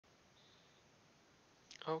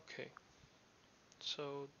Okay,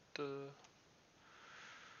 so the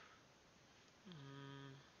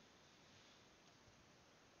mm,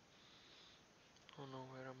 oh no,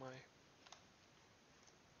 where am I?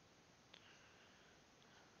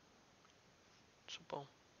 Super,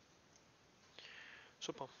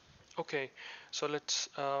 super. Okay, so let's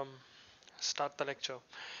start the lecture.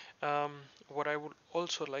 Um, what I would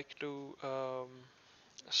also like to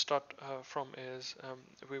start from is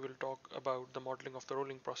we will talk about the modeling of the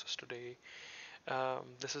rolling process today.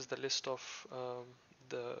 This is the list of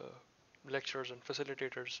the lecturers and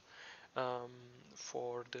facilitators um,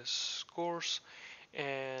 for this course,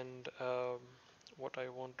 and what I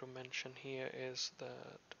want to mention here is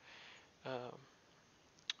that um,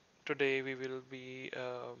 today we will be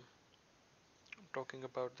talking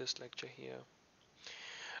about this lecture here.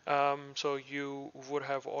 So you would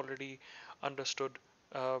have already understood.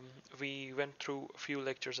 Um, we went through a few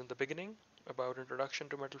lectures in the beginning about introduction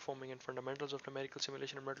to metal forming and fundamentals of numerical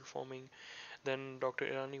simulation and metal forming. Then Dr.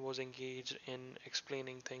 Irani was engaged in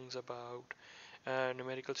explaining things about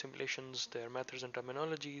numerical simulations, their methods and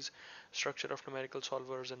terminologies, structure of numerical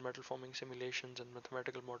solvers and metal forming simulations, and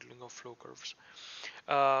mathematical modeling of flow curves.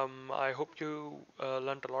 I hope you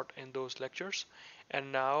learned a lot in those lectures,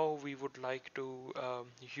 and now we would like to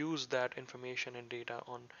use that information and data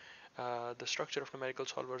on the structure of numerical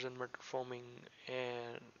solvers and metal forming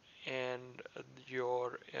and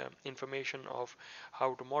your information of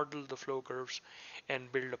how to model the flow curves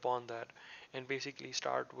and build upon that, and basically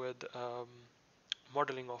start with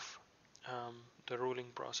modeling of the rolling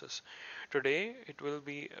process. Today it will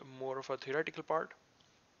be more of a theoretical part,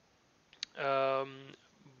 um,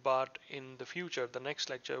 but in the future, the next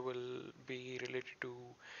lecture will be related to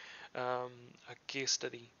um, a case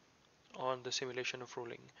study on the simulation of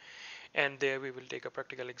rolling. And there we will take a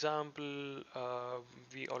practical example.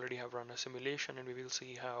 We already have run a simulation, and we will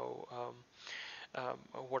see how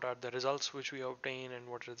what are the results which we obtain, and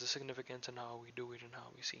what is the significance, and how we do it, and how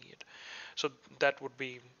we see it. So that would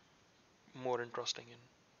be more interesting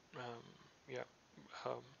in yeah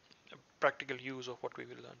um, practical use of what we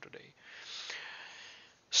will learn today.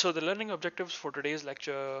 So the learning objectives for today's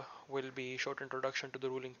lecture will be short introduction to the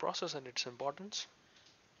ruling process and its importance.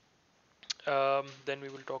 Then we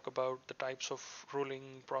will talk about the types of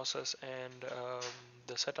ruling process and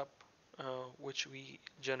the setup which we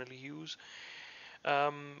generally use.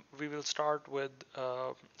 We will start with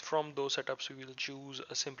from those setups we will choose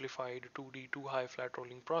a simplified 2D 2 high flat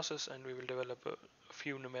rolling process, and we will develop a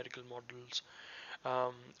few numerical models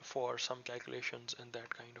for some calculations in that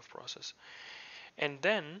kind of process. And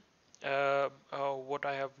then what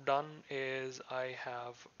I have done is I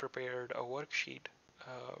have prepared a worksheet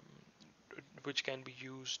um, which can be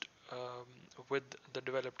used with the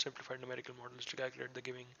developed simplified numerical models to calculate the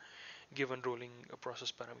given rolling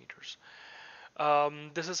process parameters.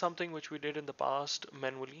 This is something which we did in the past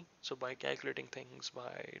manually, so by calculating things,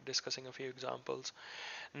 by discussing a few examples.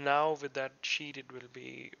 Now with that sheet, it will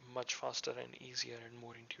be much faster and easier and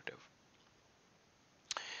more intuitive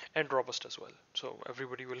and robust as well. So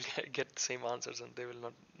everybody will get the same answers, and they will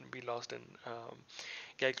not be lost in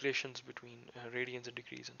calculations between radians and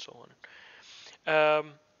degrees and so on.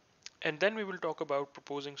 And then we will talk about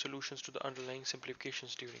proposing solutions to the underlying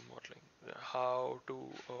simplifications during modeling, how to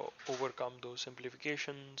overcome those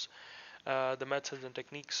simplifications, the methods and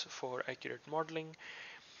techniques for accurate modeling,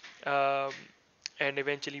 um, and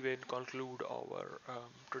eventually we'll conclude our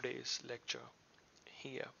today's lecture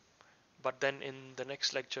here. But then in the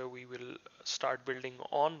next lecture, we will start building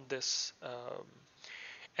on this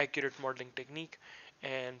accurate modeling technique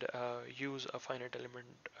and use a finite element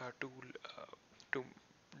tool to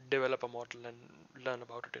develop a model and learn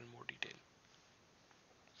about it in more detail.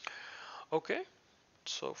 Okay,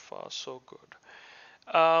 so far so good.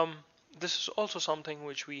 This is also something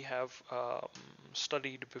which we have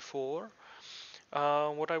studied before.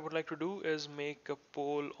 What I would like to do is make a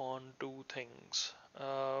poll on two things.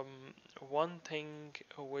 One thing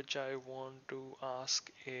which I want to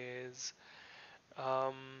ask is,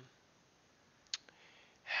 um,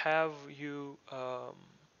 have you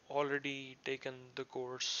already taken the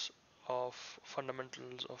course of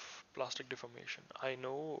fundamentals of plastic deformation? I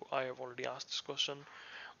know I have already asked this question,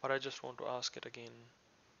 but I just want to ask it again.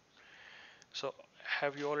 So,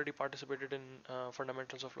 have you already participated in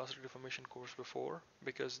fundamentals of plastic deformation course before?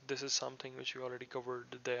 Because this is something which we already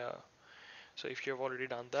covered there. So, if you have already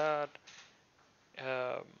done that,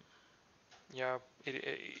 um, yeah,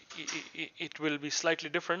 it will be slightly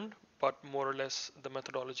different, but more or less the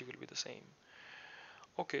methodology will be the same.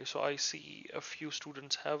 Okay, so I see a few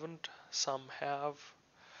students haven't, some have.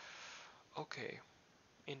 Okay,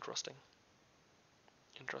 interesting.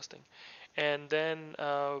 Interesting. And then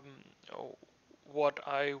what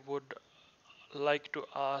I would like to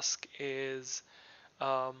ask is,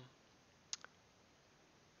 um,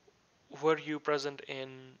 were you present in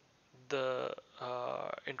the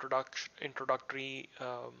introductory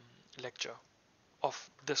lecture of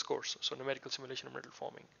this course, so numerical simulation of metal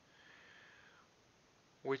forming,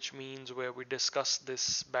 which means where we discuss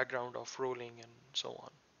this background of rolling and so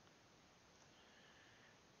on?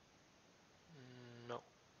 No.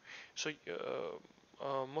 So,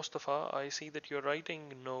 Mustafa, I see that you're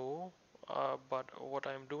writing no, but what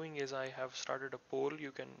I'm doing is I have started a poll.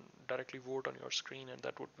 You can directly vote on your screen, and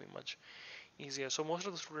that would be much easier. So most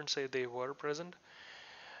of the students say they were present.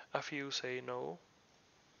 A few say no.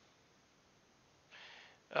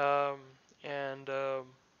 Um, and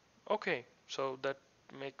Okay, so that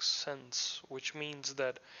makes sense, which means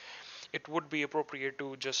that it would be appropriate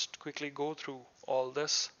to just quickly go through all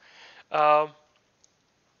this. Um,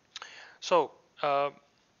 so,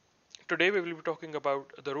 Today we will be talking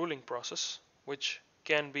about the rolling process, which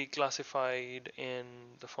can be classified in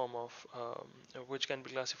the form of, which can be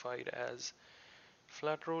classified as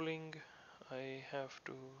flat rolling. I have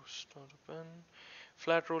to start a pen.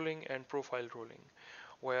 Flat rolling and profile rolling,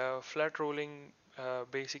 where flat rolling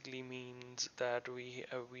basically means that we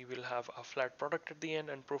will have a flat product at the end,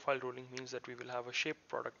 and profile rolling means that we will have a shaped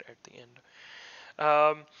product at the end.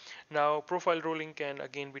 Now, profile rolling can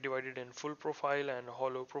again be divided in full profile and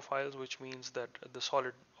hollow profiles, which means that the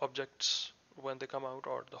solid objects, when they come out,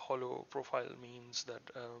 or the hollow profile means that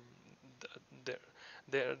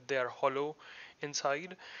they are hollow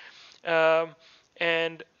inside. Um,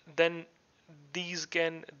 and then these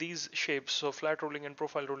shapes, so flat rolling and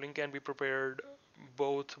profile rolling, can be prepared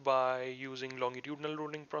both by using longitudinal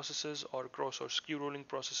rolling processes or cross or skew rolling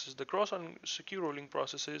processes. The cross and skew rolling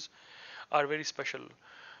processes are very special.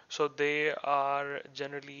 So they are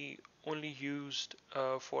generally only used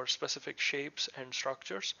for specific shapes and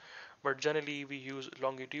structures, but generally we use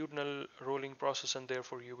longitudinal rolling process, and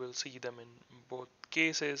therefore you will see them in both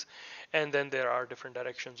cases. And then there are different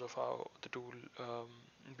directions of how the tool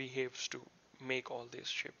behaves to make all these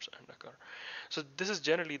shapes and occur. So this is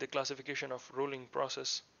generally the classification of rolling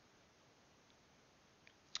process.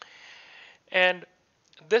 And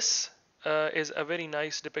this is a very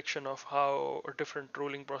nice depiction of how different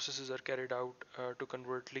rolling processes are carried out to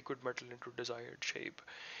convert liquid metal into desired shape.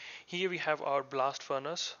 Here we have our blast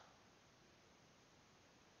furnace,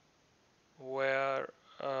 where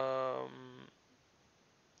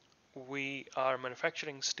we are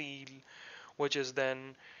manufacturing steel, which is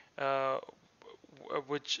then uh,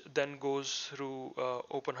 which then goes through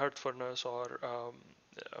open hearth furnace or uh,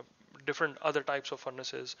 different other types of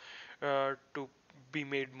furnaces to be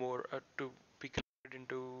made more be converted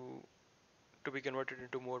into to be converted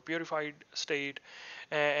into more purified state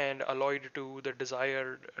and alloyed to the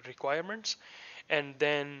desired requirements, and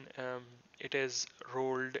then it is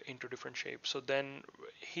rolled into different shapes. So then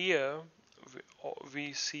here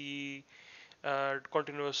we see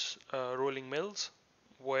continuous rolling mills,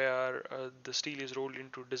 where the steel is rolled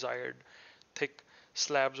into desired thick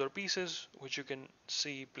slabs or pieces, which you can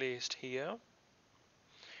see placed here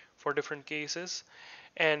for different cases.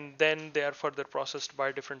 And then they are further processed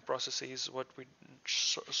by different processes, what we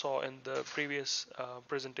saw in the previous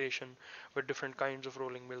presentation, with different kinds of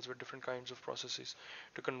rolling mills with different kinds of processes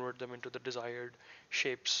to convert them into the desired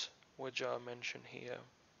shapes, which are mentioned here.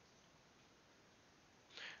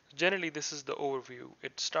 Generally, this is the overview.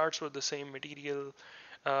 It starts with the same material,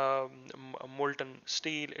 molten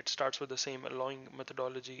steel. It starts with the same alloying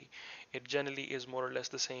methodology. It generally is more or less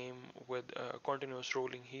the same with continuous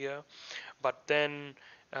rolling here, but then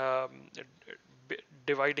um,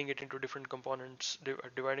 dividing it into different components,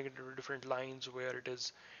 dividing it into different lines where it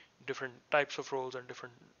is different types of rolls and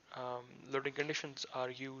different loading conditions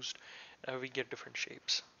are used, we get different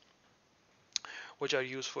shapes, which are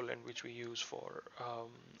useful and which we use for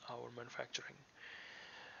our manufacturing.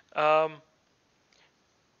 Um,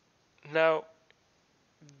 Now,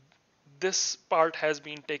 this part has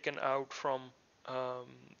been taken out from um,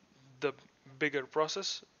 the bigger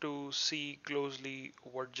process to see closely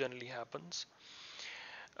what generally happens.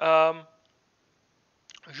 Um,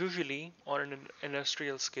 Usually, on an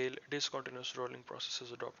industrial scale, discontinuous rolling process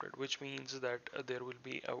is adopted, which means that there will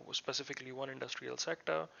be specifically one industrial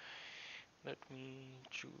sector. Let me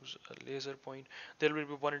choose a laser point. There will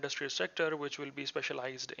be one industrial sector which will be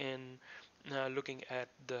specialized in looking at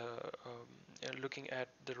the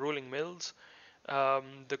rolling mills,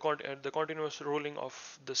 the continuous rolling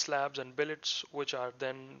of the slabs and billets, which are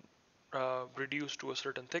then reduced to a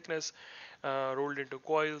certain thickness, rolled into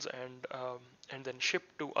coils, and then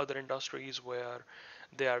shipped to other industries where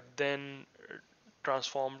they are then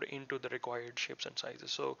transformed into the required shapes and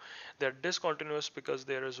sizes. So they're discontinuous because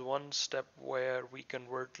there is one step where we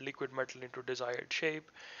convert liquid metal into desired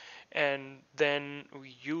shape, and then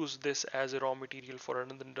we use this as a raw material for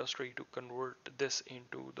another industry to convert this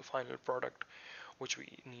into the final product which we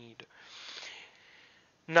need.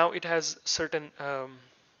 Now it has certain um,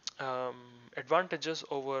 advantages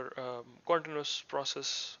over continuous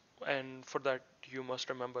process, and for that you must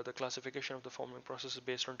remember the classification of the forming process is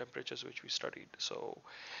based on temperatures which we studied. So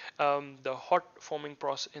the hot forming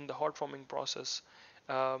process in the hot forming process,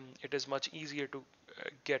 it is much easier to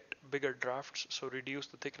get bigger drafts, so reduce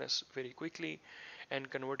the thickness very quickly and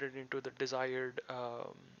convert it into the desired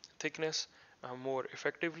thickness more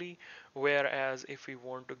effectively. Whereas if we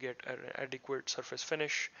want to get an adequate surface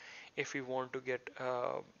finish, if we want to get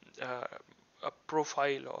uh, a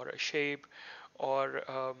profile or a shape or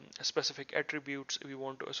specific attributes, we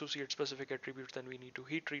want to associate specific attributes, then we need to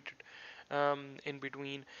heat treat it in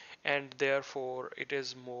between, and therefore it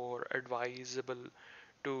is more advisable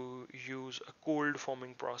to use a cold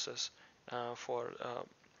forming process for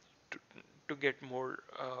to, to get more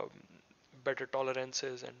better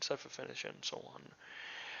tolerances and surface finish and so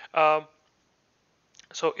on.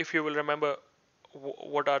 So if you will remember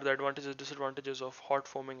what are the advantages and disadvantages of hot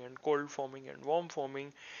forming and cold forming and warm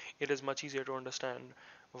forming, it is much easier to understand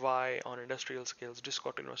why on industrial scales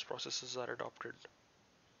discontinuous processes are adopted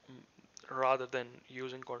rather than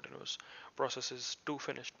using continuous processes to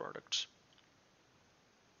finished products.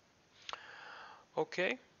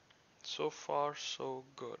 Okay, so far so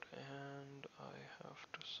good, and I have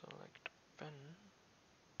to select pen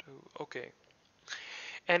to, okay.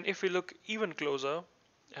 And if we look even closer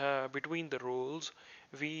between the rolls,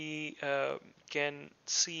 we can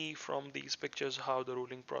see from these pictures how the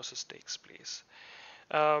rolling process takes place.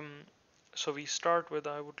 Um, so we start with,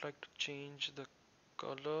 I would like to change the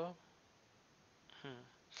color. Hmm.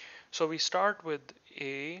 So we start with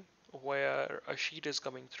A, where a sheet is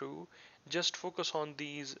coming through. Just focus on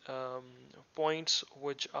these points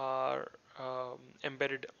which are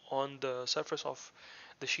embedded on the surface of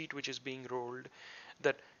the sheet which is being rolled.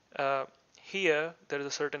 That uh, here there is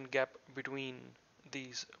a certain gap between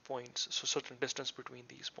these points, so certain distance between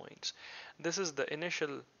these points. This is the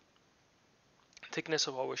initial thickness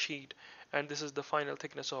of our sheet, and this is the final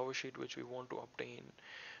thickness of our sheet which we want to obtain.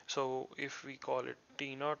 So if we call it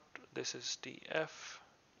T naught, this is TF,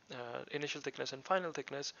 initial thickness and final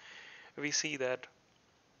thickness, we see that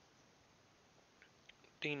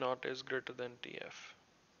T naught is greater than TF.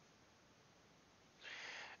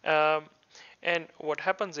 Um, and what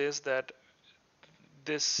happens is that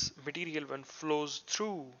this material, when flows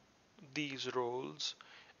through these rolls,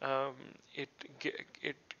 um, it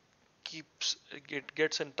it keeps it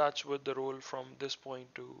gets in touch with the roll from this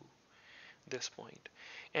point to this point,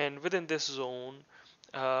 and within this zone,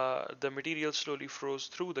 the material slowly flows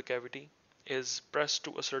through the cavity, is pressed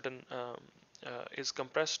to a certain is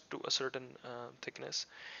compressed to a certain thickness,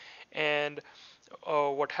 and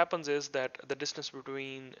what happens is that the distance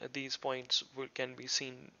between these points can be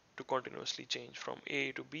seen to continuously change from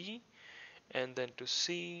A to B, and then to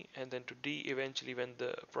C, and then to D eventually when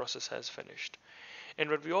the process has finished. And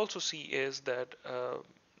what we also see is that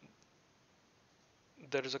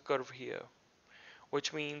there is a curve here,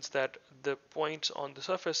 which means that the points on the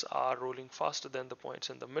surface are rolling faster than the points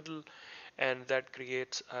in the middle, and that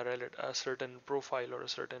creates a certain profile or a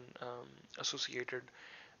certain associated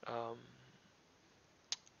um,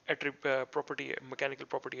 property, mechanical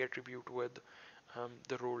property attribute with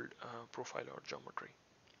the rolled profile or geometry.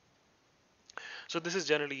 So this is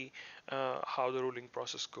generally how the rolling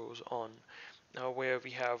process goes on, where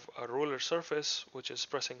we have a roller surface which is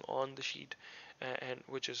pressing on the sheet and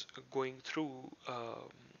which is going through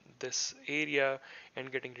this area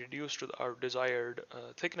and getting reduced to our desired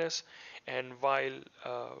thickness. And while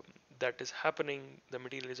that is happening, the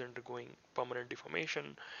material is undergoing permanent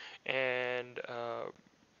deformation, and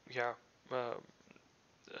yeah,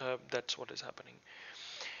 uh, that's what is happening.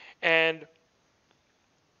 And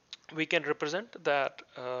we can represent that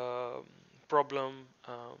problem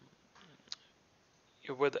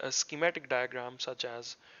with a schematic diagram such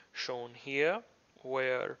as shown here,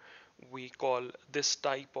 where we call this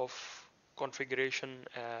type of configuration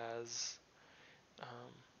as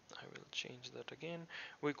I will change that again.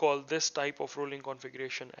 We call this type of rolling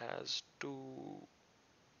configuration as too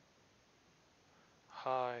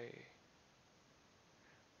high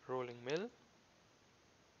rolling mill,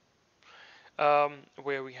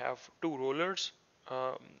 where we have two rollers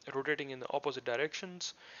um, rotating in the opposite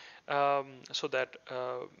directions. so that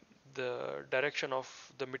the direction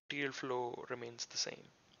of the material flow remains the same.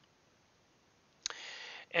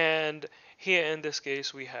 And here in this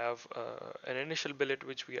case, we have an initial billet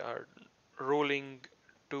which we are rolling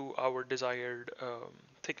to our desired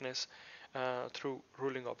thickness through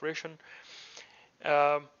rolling operation.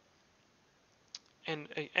 Um, and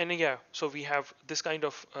yeah, so we have this kind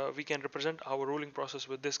of we can represent our rolling process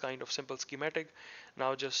with this kind of simple schematic.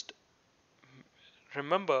 Now just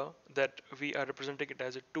remember that we are representing it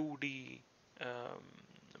as a 2D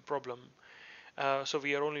problem. So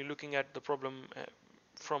we are only looking at the problem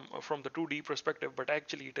from the 2D perspective, but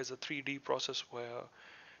actually it is a 3D process where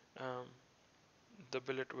um, the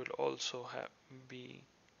billet will also be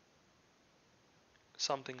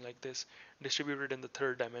something like this, distributed in the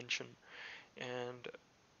third dimension. And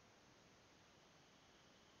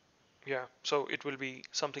yeah, so it will be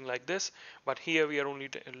something like this, but here we are only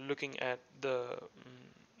looking at the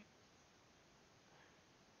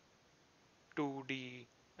 2D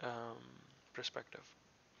perspective.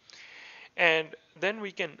 And then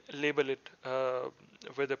we can label it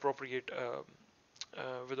with appropriate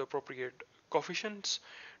coefficients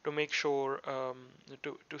to make sure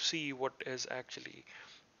to see what is actually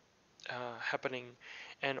happening,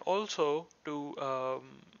 and also to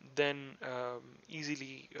then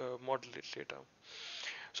easily model it later.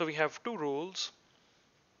 So we have two rolls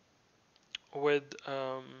with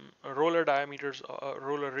roller diameters,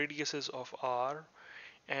 roller radiuses of r,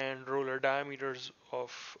 and roller diameters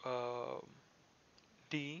of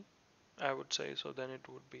d, I would say. So then it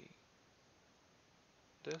would be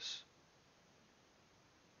this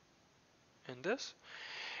and this.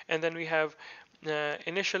 And then we have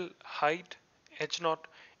initial height h naught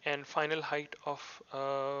and final height of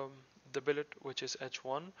the billet, which is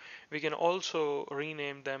h1. We can also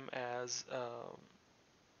rename them as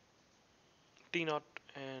t naught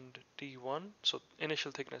and t1, so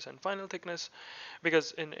initial thickness and final thickness,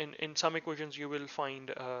 because in some equations um,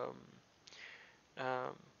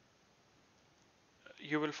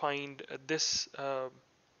 you will find this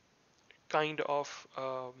kind of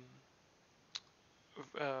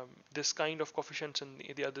this kind of coefficients, and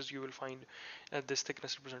the others you will find this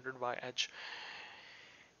thickness represented by h.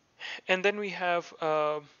 And then we have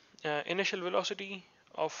initial velocity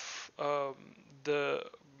of the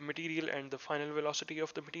material and the final velocity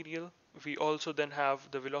of the material. We also then have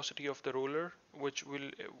the velocity of the roller, which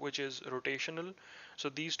is rotational. So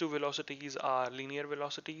these two velocities are linear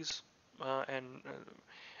velocities, and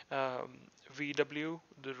VW,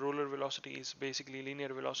 the roller velocity, is basically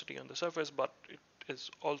linear velocity on the surface, but it is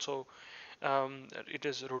also it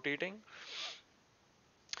is rotating.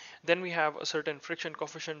 Then we have a certain friction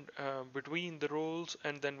coefficient between the rolls,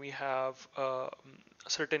 and then we have a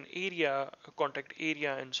certain area, contact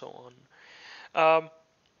area, and so on.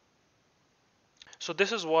 So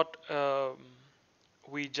this is what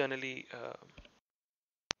we generally.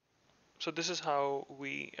 So this is how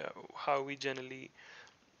we generally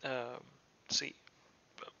uh, see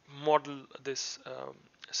model this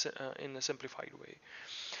in a simplified way.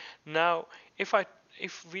 Now, if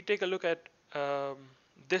we take a look at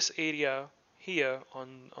this area here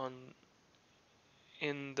on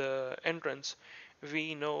in the entrance,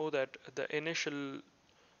 we know that the initial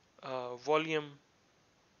volume,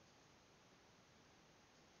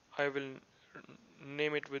 I will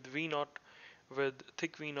name it with V naught, with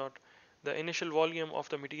thick V naught, the initial volume of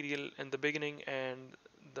the material in the beginning and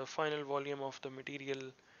the final volume of the material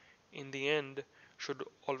in the end should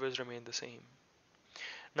always remain the same.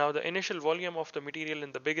 Now the initial volume of the material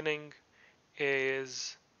in the beginning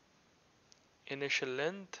is initial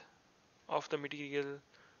length of the material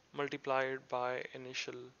multiplied by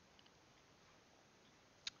initial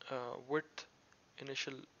width,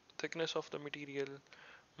 initial thickness of the material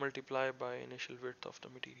multiplied by initial width of the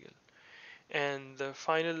material. And the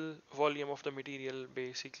final volume of the material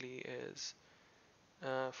basically is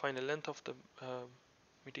final length of the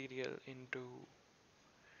material into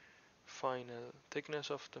final thickness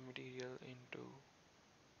of the material into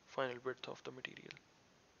final width of the material.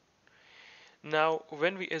 Now,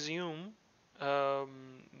 when we assume a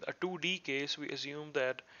 2D case, we assume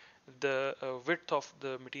that the width of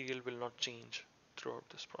the material will not change throughout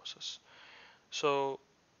this process. So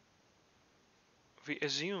we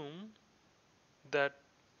assume that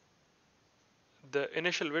the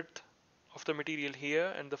initial width of the material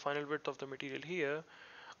here and the final width of the material here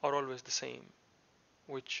are always the same,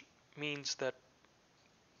 which means that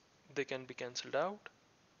they can be cancelled out.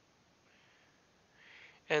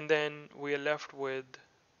 And then we are left with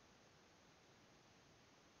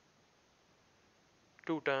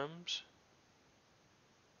two terms.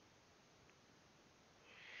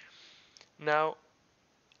 Now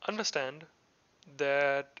understand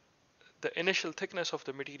that the initial thickness of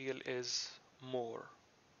the material is more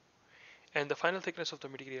and the final thickness of the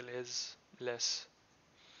material is less,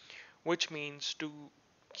 which means to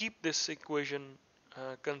keep this equation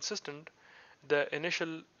consistent, the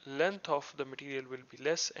initial length of the material will be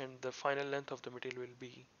less and the final length of the material will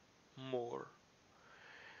be more.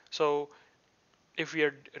 So if we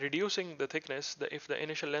are reducing the thickness, if the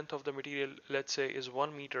initial length of the material, let's say, is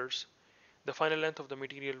 1 meters, the final length of the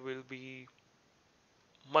material will be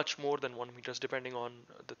much more than 1 meters, depending on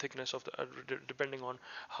the thickness of the depending on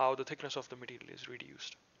how the thickness of the material is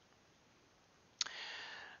reduced.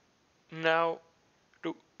 Now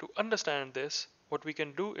to understand this, what we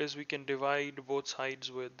can do is we can divide both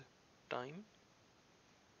sides with time,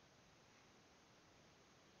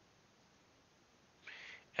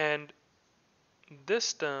 and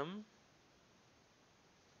this term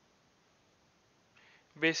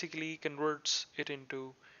basically converts it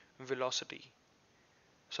into velocity.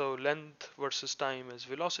 So length versus time is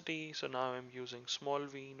velocity. So now I'm using small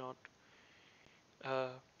v naught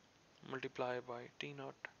multiplied by t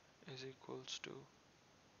naught is equals to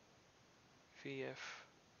vf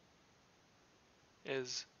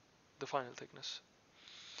is the final thickness.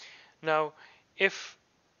 Now if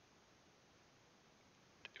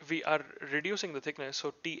we are reducing the thickness,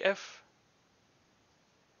 so tf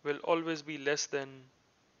will always be less than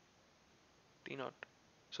t naught.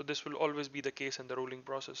 So this will always be the case in the rolling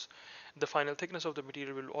process. The final thickness of the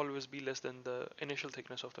material will always be less than the initial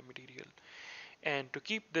thickness of the material. And to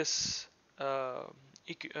keep this uh,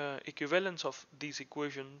 equivalence of these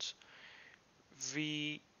equations,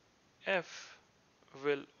 Vf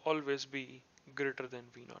will always be greater than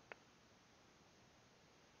V naught.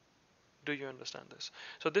 Do you understand this?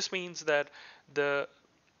 So this means that the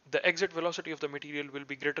the exit velocity of the material will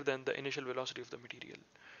be greater than the initial velocity of the material,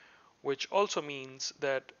 which also means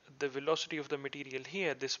that the velocity of the material here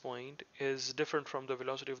at this point is different from the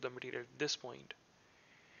velocity of the material at this point.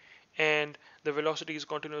 And the velocity is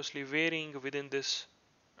continuously varying within this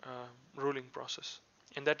rolling process.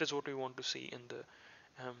 And that is what we want to see in the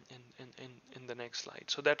in the next slide.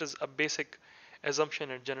 So that is a basic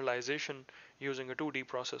assumption and generalization using a 2D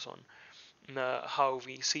process on how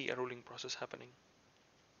we see a rolling process happening.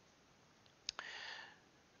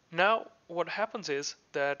 Now, what happens is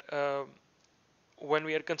that when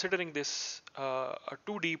we are considering this a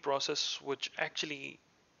 2D process, which actually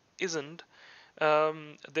isn't,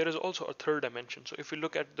 there is also a third dimension. So if we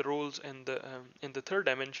look at the roles in the third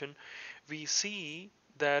dimension, we see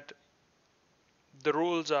that the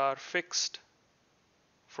roles are fixed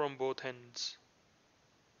from both ends,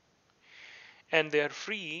 and they are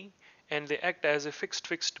free, and they act as a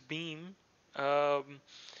fixed beam, um,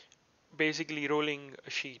 basically rolling a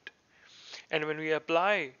sheet. And when we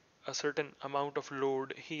apply a certain amount of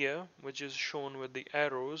load here, which is shown with the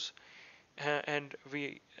arrows, and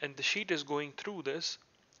the sheet is going through this,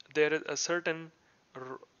 there is a certain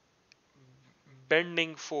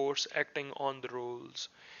bending force acting on the rolls,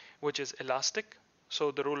 which is elastic.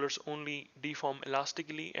 So the rollers only deform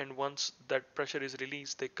elastically, and once that pressure is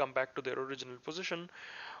released, they come back to their original position.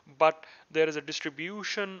 But there is a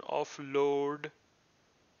distribution of load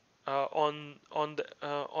on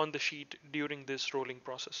the sheet during this rolling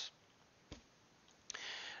process.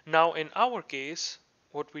 Now, in our case,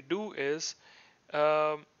 what we do is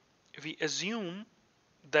um, we assume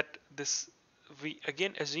that this we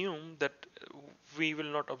again assume that we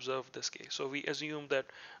will not observe this case. So we assume that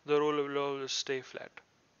the roller will always stay flat.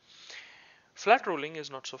 Flat rolling is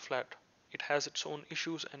not so flat. It has its own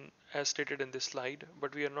issues, and as stated in this slide,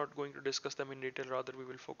 but we are not going to discuss them in detail. Rather, we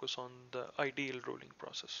will focus on the ideal rolling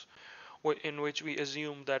process, in which we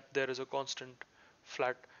assume that there is a constant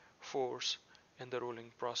flat force in the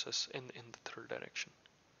rolling process in the third direction.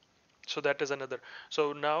 So that is another.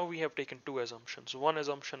 So now we have taken two assumptions. One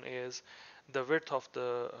assumption is the width of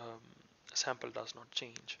the sample does not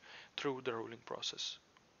change through the rolling process.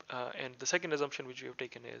 And the second assumption which we have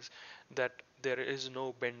taken is that there is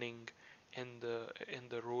no bending in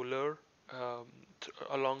the roller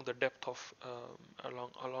along the depth of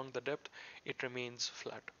along the depth. It remains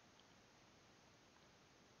flat.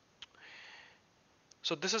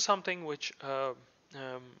 So this is something which um,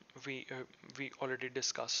 we already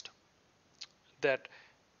discussed, that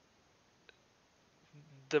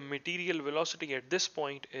the material velocity at this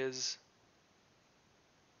point is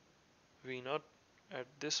v naught. At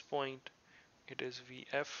this point it is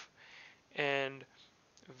vf, and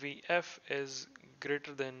vf is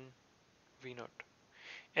greater than v naught.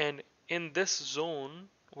 And in this zone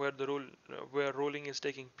where where rolling is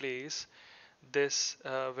taking place, this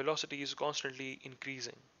velocity is constantly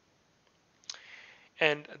increasing.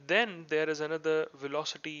 And then there is another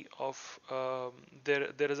velocity of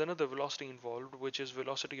there is another velocity involved, which is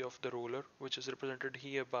velocity of the roller, which is represented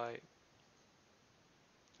here by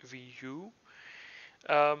Vu,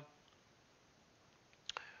 um,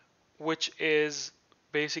 which is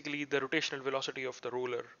basically the rotational velocity of the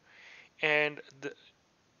roller, and the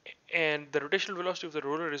rotational velocity of the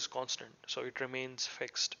roller is constant, so it remains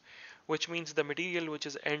fixed, which means the material which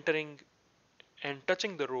is entering and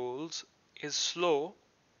touching the rolls is slow,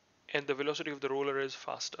 and the velocity of the roller is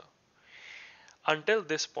faster. Until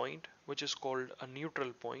this point, which is called a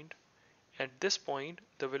neutral point, at this point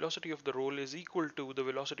the velocity of the roll is equal to the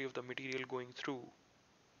velocity of the material going through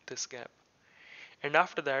this gap. And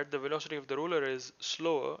after that, the velocity of the roller is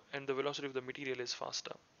slower and the velocity of the material is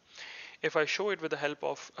faster. If I show it with the help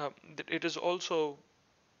of, it is also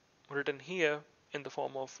written here in the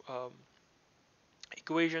form of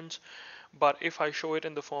equations, but if I show it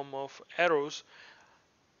in the form of arrows,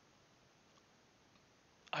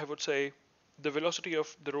 I would say the velocity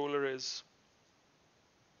of the roller is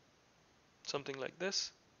something like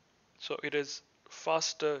this. So it is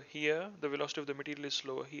faster here, the velocity of the material is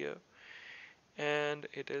slower here, and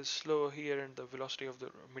it is slower here, and the velocity of the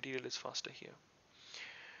material is faster here.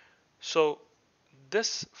 So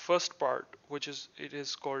this first part, which is it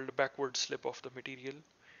is called backward slip of the material,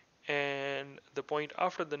 and the point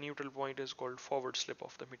after the neutral point is called forward slip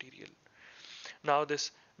of the material. Now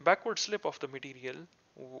this backward slip of the material,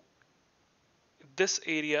 this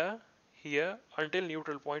area here until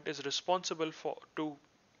neutral point is responsible for to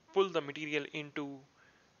pull the material into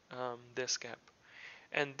this gap,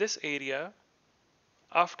 and this area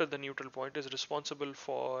after the neutral point is responsible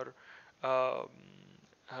for um,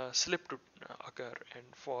 slip to occur and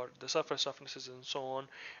for the surface roughnesses and so on,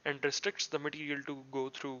 and restricts the material to go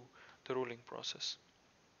through the rolling process.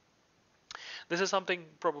 This is something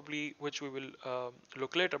probably which we will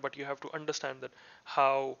look later, but you have to understand that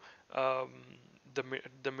how um,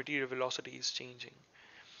 the material velocity is changing.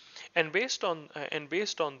 And based on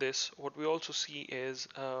this, what we also see is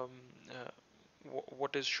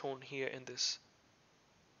what is shown here in this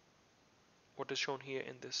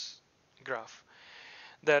graph,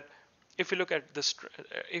 that if you look at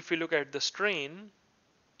the strain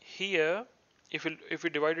here, if we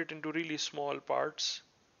divide it into really small parts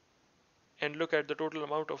and look at the total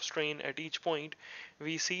amount of strain at each point,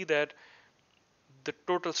 we see that the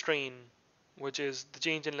total strain, which is the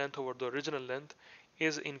change in length over the original length,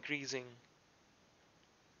 is increasing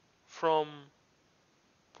from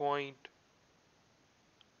point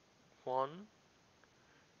 1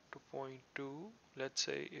 to point 2. Let's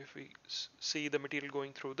say if we see the material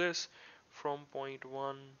going through this from point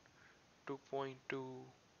 1 to point 2,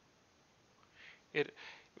 it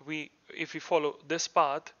we if we follow this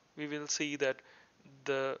path, we will see that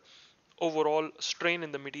the overall strain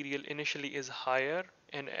in the material initially is higher,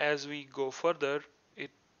 and as we go further,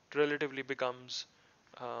 it relatively becomes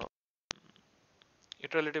uh,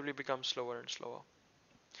 slower and slower.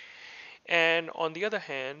 And on the other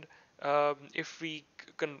hand, if we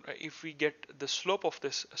get the slope of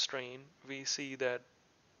this strain, we see that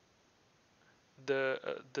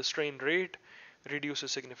the strain rate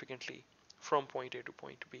reduces significantly from point A to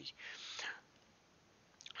point B.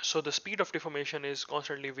 So the speed of deformation is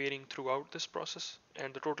constantly varying throughout this process,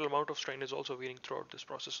 and the total amount of strain is also varying throughout this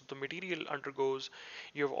process. So the material undergoes,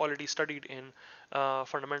 you have already studied in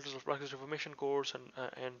fundamentals of plastic deformation course,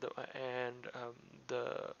 and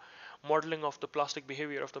the modeling of the plastic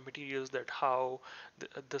behavior of the materials, that how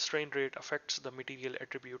the strain rate affects the material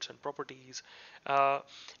attributes and properties,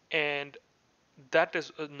 and that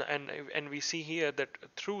is and we see here that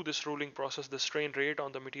through this rolling process the strain rate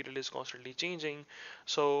on the material is constantly changing,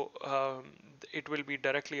 so it will be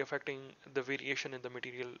directly affecting the variation in the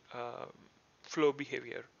material flow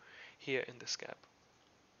behavior here in this gap.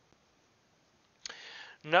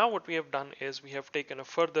 Now what we have done is we have taken a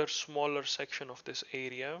further smaller section of this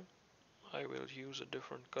area. I will use a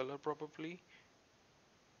different color probably.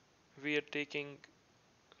 We are taking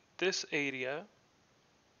this area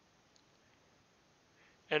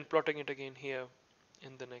and plotting it again here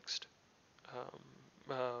in the next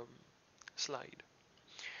slide.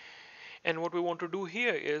 And what we want to do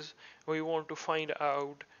here is we want to find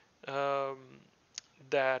out um,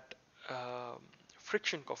 that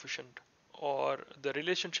friction coefficient, or the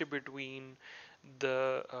relationship between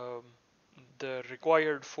the the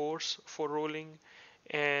required force for rolling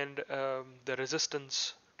and the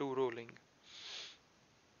resistance to rolling.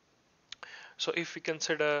 So if we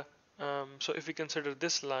consider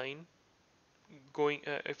this line going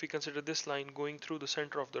through the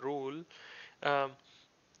center of the roll, um,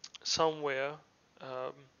 somewhere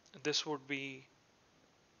um, this would be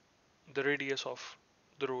the radius of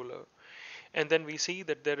the roller. And then we see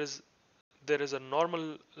that there is a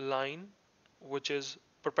normal line which is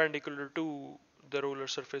perpendicular to the roller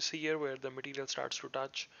surface here where the material starts to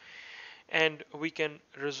touch, and um, we can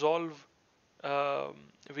resolve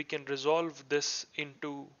this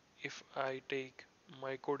into, if I take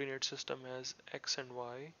my coordinate system as x and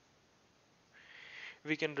y,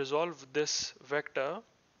 we can resolve this vector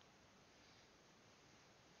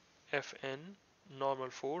Fn normal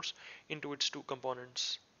force into its two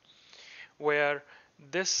components, where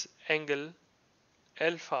this angle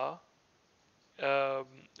alpha, um,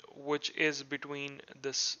 which is between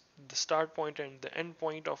the start point and the end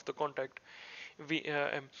point of the contact, we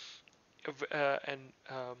and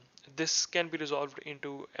this can be resolved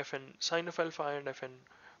into Fn sine of alpha and Fn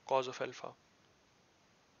cos of alpha.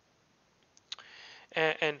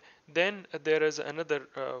 And then there is another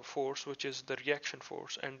force, which is the reaction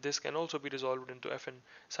force, and this can also be resolved into Fn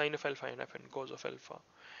sine of alpha and Fn cos of alpha.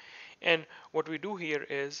 And what we do here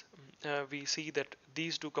is we see that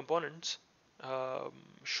these two components um,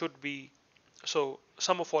 should be, so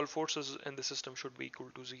sum of all forces in the system should be equal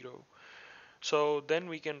to 0. So then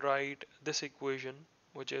we can write this equation,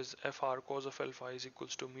 which is Fr cos of alpha is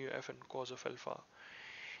equals to mu Fn cos of alpha.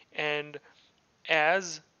 And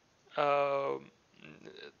as um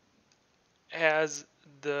as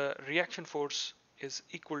the reaction force is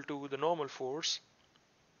equal to the normal force,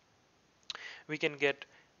 we can get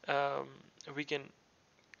um, we can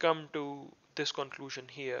come to this conclusion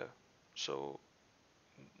here. So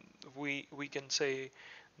we can say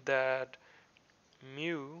that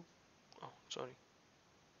mu, oh sorry,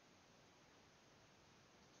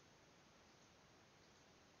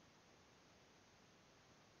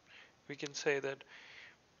 we can say that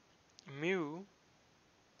mu,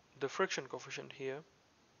 the friction coefficient here,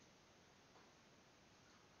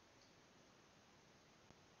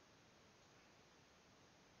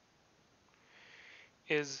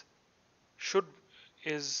 is should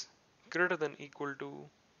is greater than equal to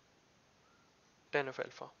 10 of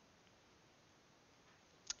alpha,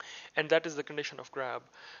 and that is the condition of grab.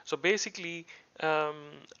 So basically, um,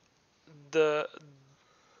 the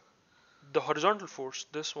the horizontal force,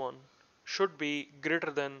 this one, should be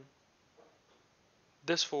greater than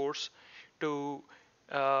this force to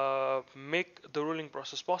make the rolling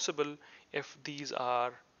process possible. If these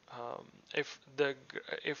are um, if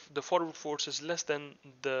the forward force is less than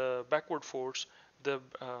the backward force, the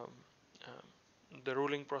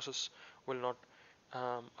rolling process will not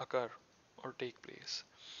occur or take place.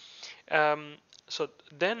 Um, so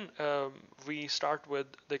then we start with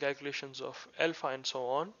the calculations of alpha and so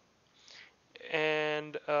on,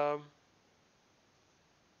 and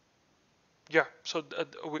yeah, so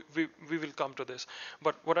we will come to this.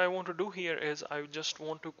 But what I want to do here is I just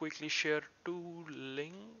want to quickly share two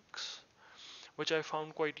links which I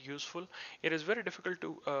found quite useful. It is very difficult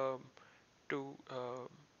to um, to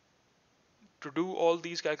do all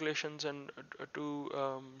these calculations and to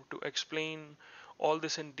explain all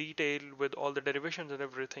this in detail with all the derivations and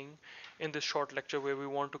everything in this short lecture, where we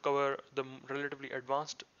want to cover the relatively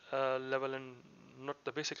advanced level and not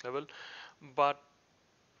the basic level. But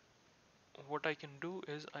what I can do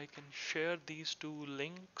is I can share these two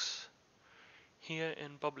links here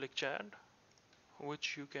in public chat,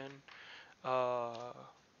 which you can uh,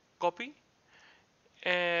 copy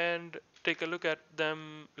and take a look at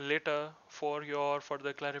them later for your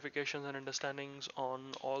further clarifications and understandings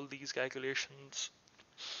on all these calculations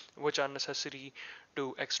which are necessary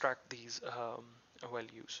to extract these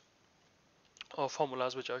values or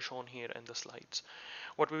formulas which are shown here in the slides.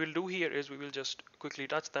 What we will do here is we will just quickly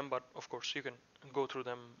touch them, but of course you can go through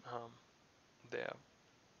them there.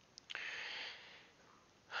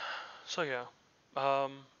 So yeah,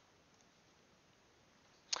 um,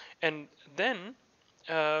 and then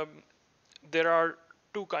um, there are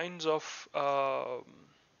two kinds of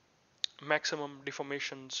maximum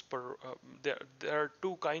deformations per. There are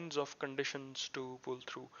two kinds of conditions to pull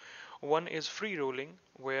through. One is free rolling,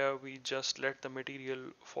 where we just let the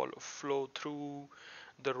material flow through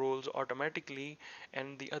the rolls automatically,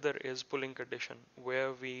 and the other is pulling condition,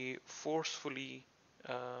 where we forcefully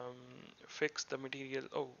fix the material.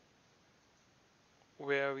 Oh,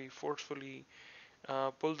 where we forcefully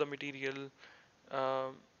pull the material uh,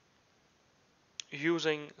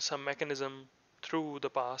 using some mechanism through the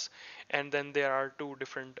pass. And then there are two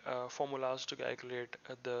different formulas to calculate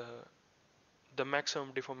the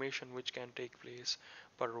maximum deformation which can take place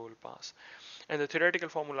per roll pass. And the theoretical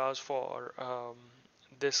formulas for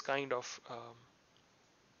this kind of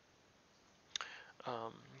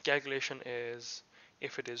um, calculation is,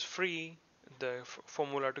 if it is free, the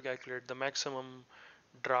formula to calculate the maximum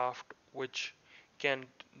draft which can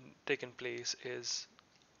taken place is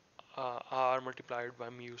R multiplied by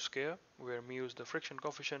mu square, where mu is the friction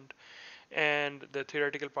coefficient, and the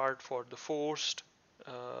theoretical part for the forced,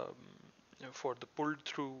 um, for the pulled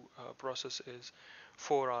through process is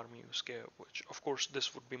 4r mu square, which of course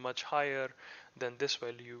this would be much higher than this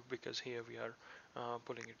value because here we are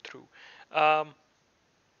pulling it through.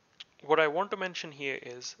 What I want to mention here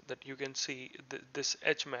is that you can see this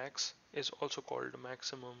H max is also called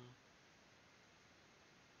maximum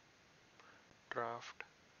draft.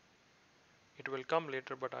 It will come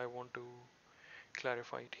later, but I want to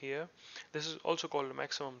clarify it here. This is also called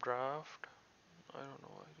maximum draft. I don't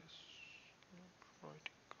know why this is not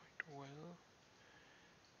writing quite well.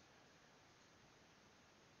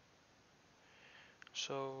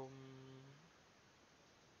 So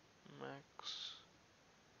max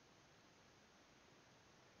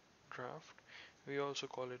draft. We also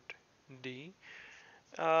call it D.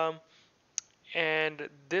 Um, and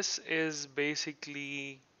this is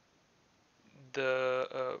basically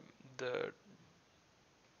the the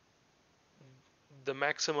the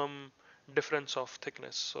maximum difference of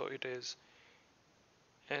thickness. So it is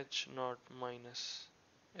h naught minus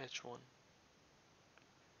h1.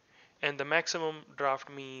 And the maximum draft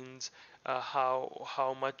means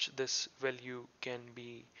how much this value can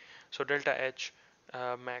be. So delta H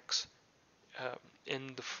max uh,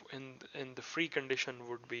 in the free condition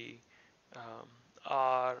would be um,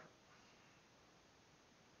 R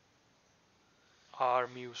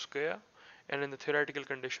mu square, and in the theoretical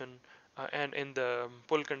condition and in the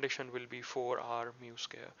pull condition will be 4r mu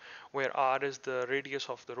square, where r is the radius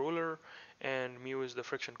of the roller and mu is the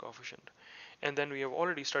friction coefficient. And then we have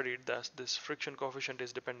already studied that this friction coefficient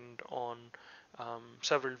is dependent on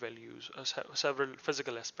several values, several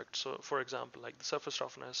physical aspects. So for example, like the surface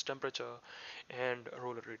roughness, temperature, and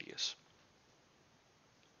roller radius.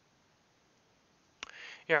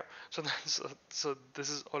 Yeah, so so this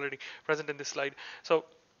is already present in this slide. So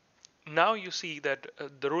now you see that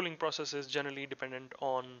the rolling process is generally dependent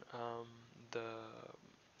the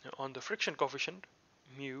on the friction coefficient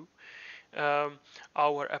mu. um,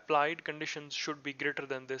 our applied conditions should be greater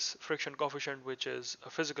than this friction coefficient, which is a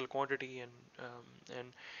physical quantity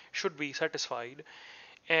and should be satisfied.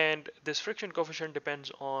 And this friction coefficient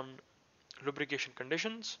depends on lubrication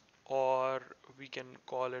conditions, or we can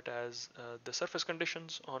call it as the surface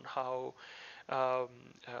conditions on how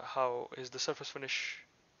is the surface finish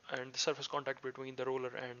and the surface contact between the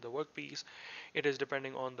roller and the workpiece. It is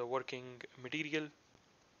depending on the working material,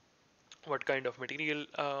 what kind of material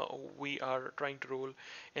we are trying to roll,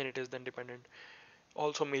 and it is then dependent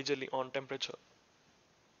also majorly on temperature,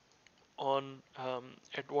 on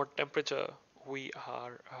at what temperature we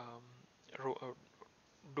are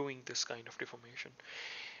doing this kind of deformation.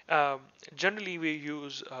 Um, Generally, we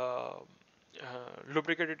use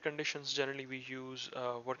lubricated conditions. Generally, we use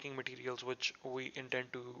working materials which we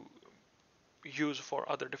intend to use for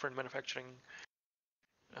other different manufacturing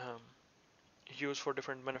um,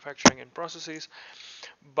 different manufacturing and processes.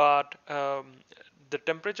 But the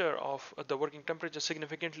temperature of the working temperature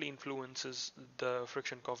significantly influences the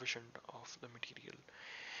friction coefficient of the material.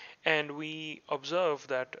 And we observe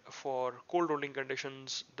that for cold rolling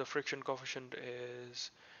conditions, the friction coefficient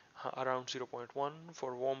is around 0.1.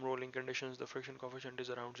 For warm rolling conditions, the friction coefficient is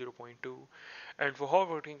around 0.2. And for hot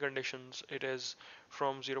working conditions, it is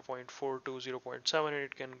from 0.4 to 0.7, and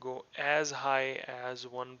it can go as high as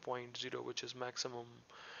 1.0, which is maximum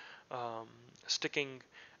um, sticking,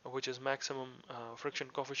 which is maximum friction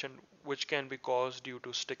coefficient, which can be caused due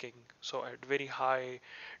to sticking. So at very high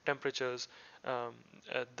temperatures, um,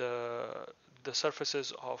 the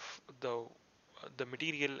surfaces of the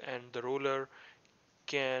material and the roller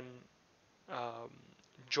can um,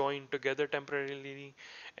 join together temporarily,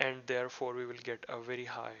 and therefore we will get a very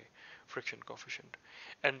high friction coefficient.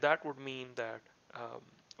 And that would mean that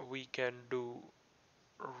we can do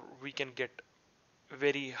we can get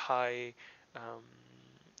very high um,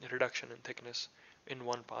 reduction in thickness in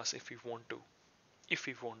one pass if we want to. If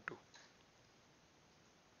we want to.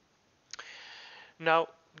 Now,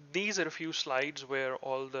 these are a few slides where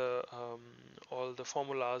all the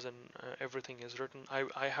formulas and everything is written.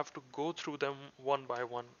 I have to go through them one by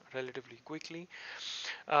one relatively quickly,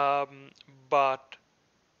 um, but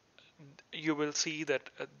you will see that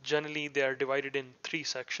generally they are divided in three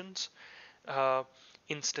sections. Uh,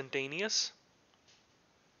 Instantaneous,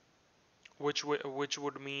 which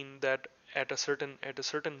would mean that at a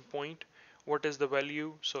certain point, what is the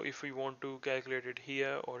value. So if we want to calculate it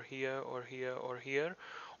here or here or here or here,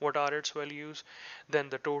 what are its values. Then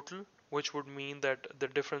the total, which would mean that the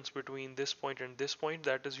difference between this point and this point,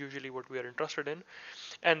 that is usually what we are interested in,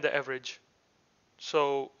 and the average.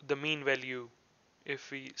 So the mean value,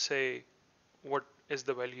 if we say what is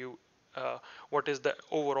the value, what is the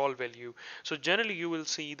overall value. So generally you will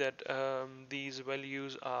see that these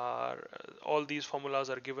values are, all these formulas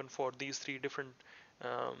are given for these three different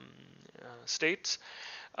um, states.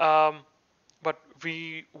 Um, but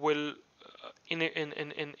we will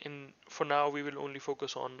for now we will only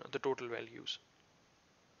focus on the total values,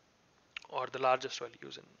 or the largest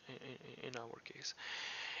values in our case.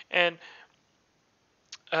 And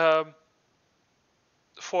um,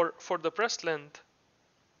 for the pressed length,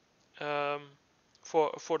 um,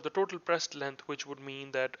 for the total pressed length, which would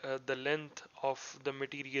mean that the length of the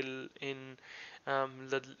material in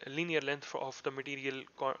the linear length of the material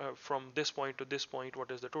from this point to this point, what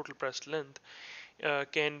is the total pressed length,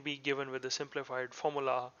 can be given with a simplified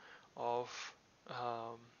formula of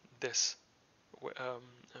um, this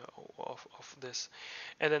of this.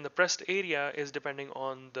 And then the pressed area is depending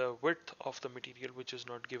on the width of the material, which is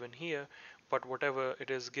not given here, but whatever it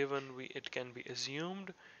is given, it can be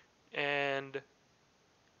assumed and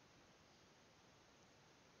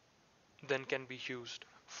then can be used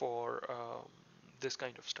for this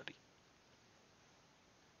kind of study.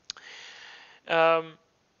 Um,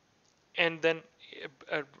 and then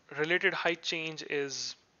a related height change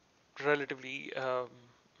is relatively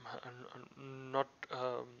not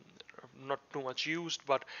not too much used,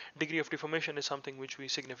 but degree of deformation is something which we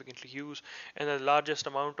significantly use, and the largest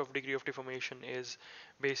amount of degree of deformation is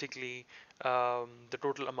basically the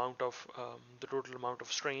total amount of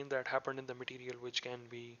strain that happened in the material, which can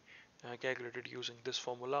be calculated using this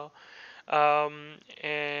formula,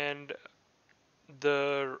 and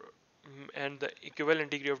the the equivalent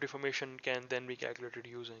degree of deformation can then be calculated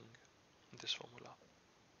using this formula.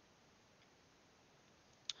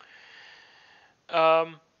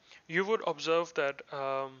 Um, you would observe that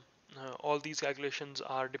all these calculations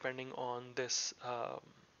are depending on this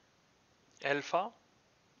alpha.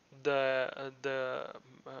 The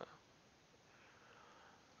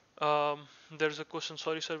There's a question.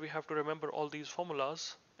 Sorry, sir. We have to remember all these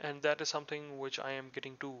formulas, and that is something which I am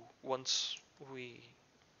getting to once we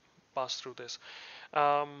pass through this.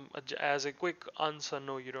 As a quick answer,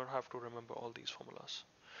 no, you don't have to remember all these formulas.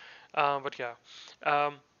 But yeah.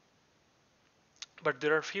 Um, but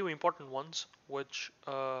there are few important ones which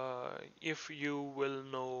if you will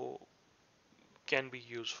know can be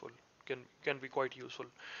useful, can be quite useful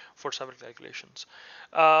for several calculations.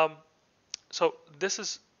 um, so this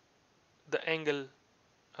is the angle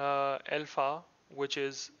alpha, which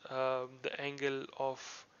is the angle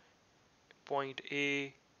of point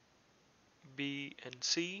A, B and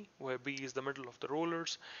C, where B is the middle of the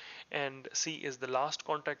rollers and C is the last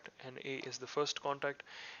contact and A is the first contact.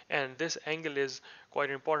 And this angle is quite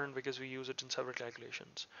important because we use it in several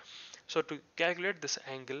calculations. So to calculate this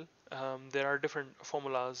angle, there are different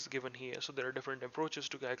formulas given here. So there are different approaches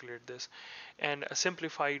to calculate this, and a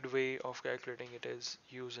simplified way of calculating it is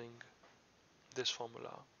using this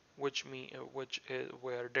formula, which is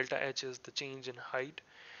where delta H is the change in height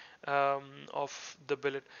of the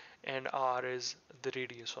billet, and R is the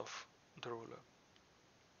radius of the roller.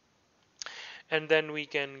 And then we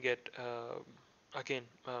can get again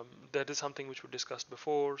that is something which we discussed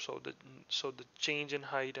before. So the change in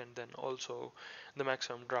height, and then also the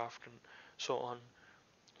maximum draft and so on,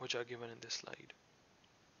 which are given in this slide.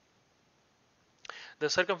 The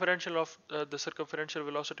circumferential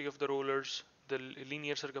velocity of the rollers, the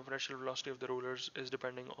linear circumferential velocity of the rollers is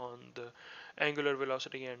depending on the angular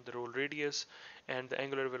velocity and the roll radius, and the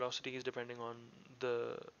angular velocity is depending on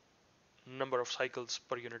the number of cycles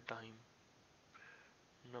per unit time.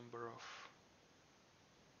 Number of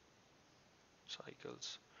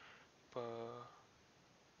cycles per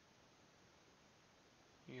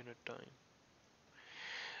unit time.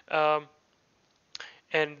 Um,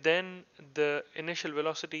 and then the initial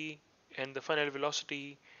velocity and the final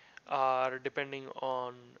velocity are depending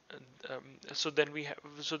on so then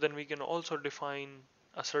we can also define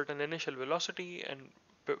a certain initial velocity, and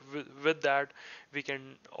with that we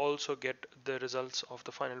can also get the results of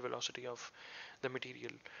the final velocity of the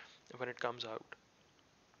material when it comes out.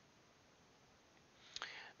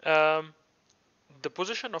 The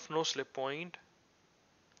position of no slip point,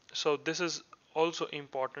 so this is also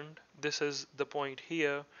important. This is the point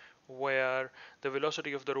here where the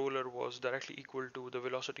velocity of the roller was directly equal to the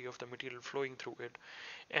velocity of the material flowing through it,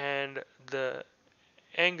 and the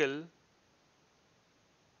angle,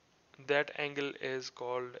 that angle is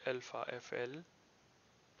called alpha FL,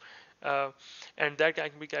 and that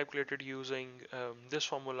can be calculated using this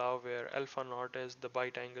formula where alpha naught is the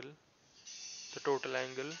bite angle the total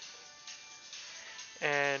angle,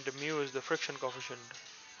 and mu is the friction coefficient.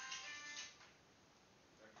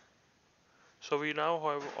 So we now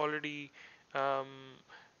have already um,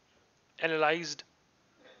 analyzed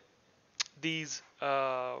these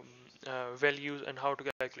values and how to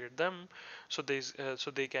calculate them, so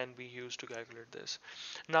they can be used to calculate this.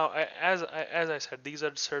 Now, as I said, these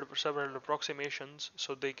are several approximations,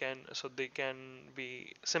 so they can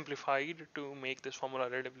be simplified to make this formula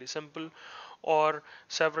relatively simple, or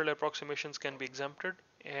several approximations can be exempted,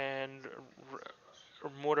 and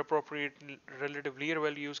more appropriate relative Lear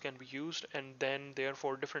values can be used, and then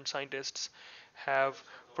therefore different scientists have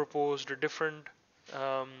proposed different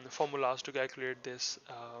formulas to calculate this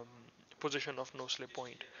position of no slip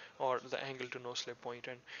point, or the angle to no slip point,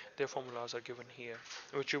 and their formulas are given here,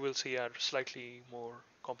 which you will see are slightly more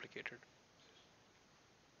complicated.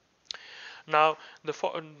 Now,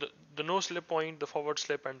 the no slip point, the forward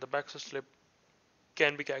slip, and the back slip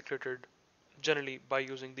can be calculated generally by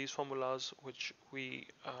using these formulas, which we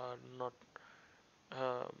are not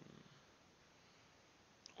um,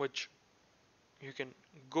 which you can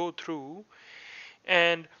go through.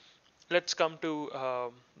 And let's come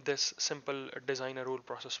to this simple designer rule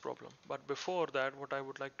process problem. But before that, what I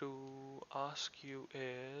would like to ask you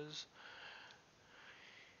is,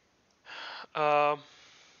 um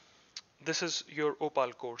this is your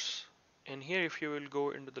Opal course, and here if you will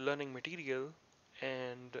go into the learning material,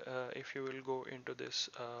 and if you will go into this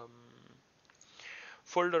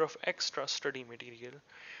folder of extra study material,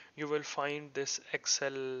 you will find this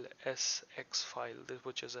XLSX file,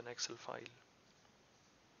 which is an Excel file.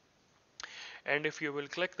 And if you will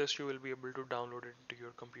click this, you will be able to download it into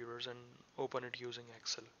your computers and open it using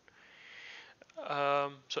Excel.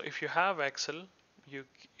 So if you have Excel,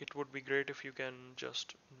 it would be great if you can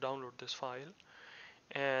just download this file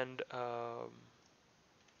and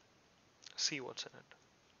see what's in it.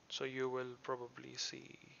 So you will probably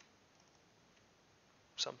see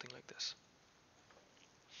something like this.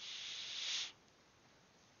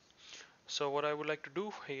 So what I would like to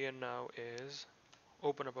do here now is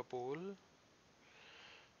open up a poll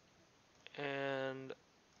and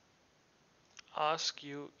ask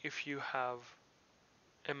you if you have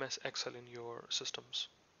MS Excel in your systems.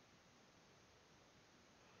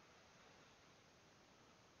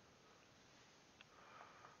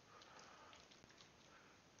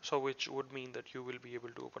 So which would mean that you will be able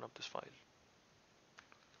to open up this file.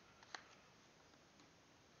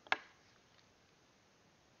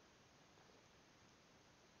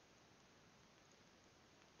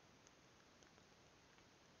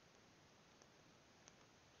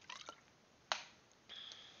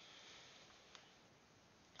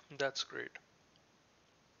 That's great.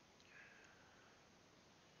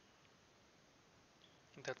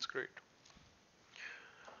 That's great.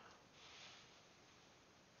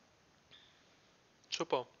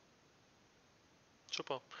 Super.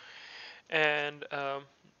 Super. And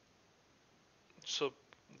so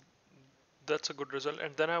that's a good result.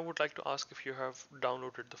 And then I would like to ask if you have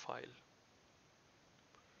downloaded the file.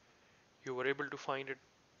 You were able to find it.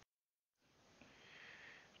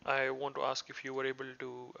 I want to ask if you were able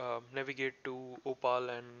to navigate to Opal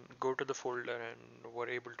and go to the folder and were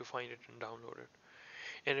able to find it and download it.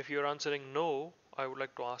 And if you're answering no, I would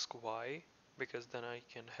like to ask why, because then I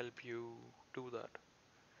can help you do that.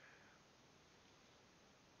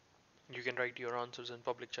 You can write your answers in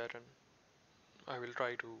public chat and I will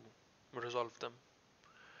try to resolve them.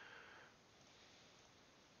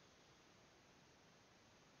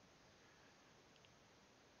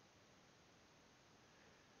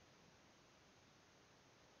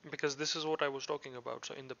 Because this is what I was talking about.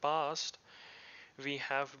 So in the past, we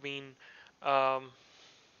have been um,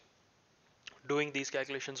 doing these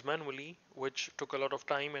calculations manually, which took a lot of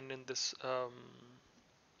time. And in this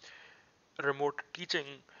remote teaching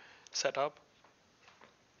setup,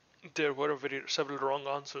 there were several wrong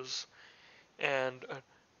answers and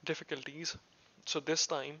difficulties. So this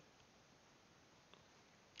time,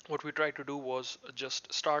 what we tried to do was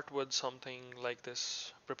just start with something like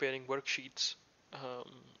this, preparing worksheets um,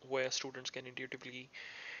 where students can intuitively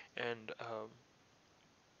and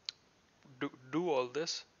do all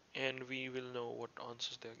this, and we will know what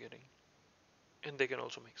answers they're getting, and they can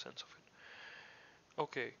also make sense of it.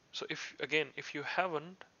 Okay, so if you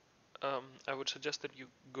haven't, I would suggest that you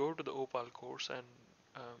go to the Opal course and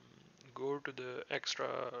um, go to the extra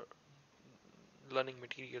learning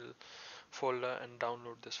material folder and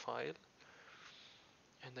download this file,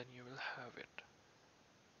 and then you will have it.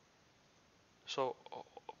 So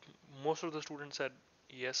most of the students said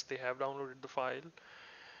yes, they have downloaded the file.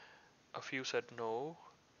 A few said no,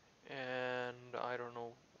 and I don't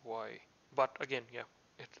know why. But again, yeah,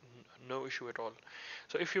 it's no issue at all.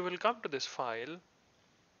 So if you will come to this file,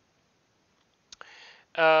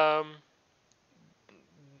 um,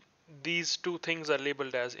 these two things are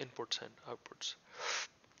labeled as inputs and outputs.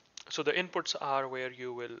 So the inputs are where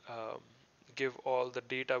you will give all the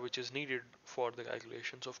data which is needed for the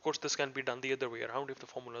calculations. Of course, this can be done the other way around if the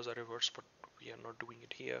formulas are reversed, but we are not doing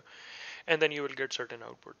it here. And then you will get certain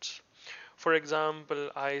outputs. For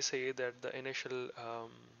example, I say that the initial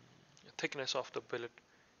thickness of the billet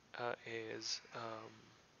uh, is um,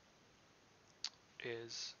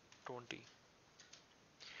 is 20,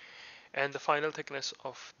 and the final thickness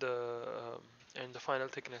of the final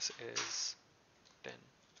thickness is 10.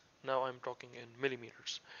 Now I'm talking in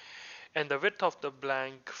millimeters. And the width of the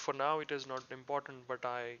blank, for now it is not important, but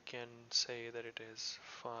I can say that it is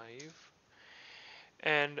 5.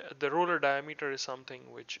 And the roller diameter is something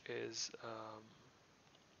which is um,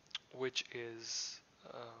 which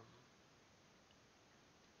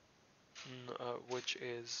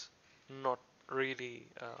is not really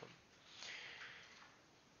um,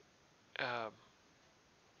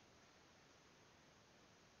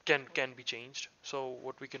 can be changed. So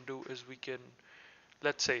what we can do is we can,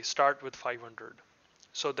 let's say, start with 500.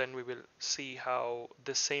 So then we will see how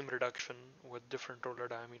the same reduction with different roller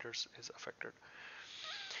diameters is affected.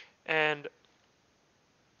 And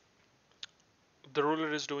the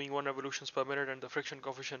roller is doing 1 revolutions per minute, and the friction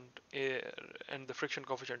coefficient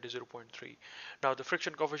is 0.3. Now the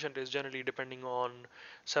friction coefficient is generally depending on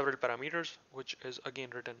several parameters, which is again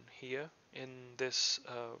written here in this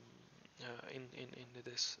in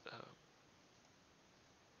this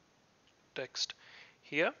text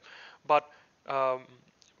here, but um,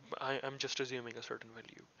 I'm just assuming a certain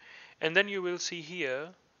value. And then you will see here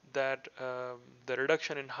that the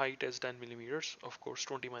reduction in height is 10 millimeters. Of course,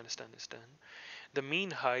 20 minus 10 is 10. The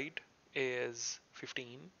mean height is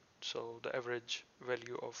 15. So the average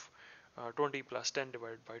value of 20 plus 10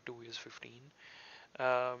 divided by 2 is 15.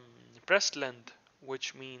 Um, Pressed length,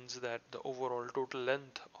 which means that the overall total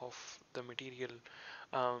length of the material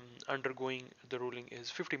undergoing the rolling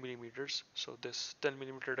is 50 millimeters. So this 10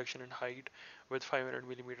 millimeter reduction in height with 500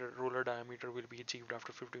 millimeter roller diameter will be achieved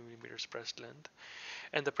after 50 millimeters pressed length.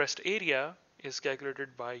 And the pressed area is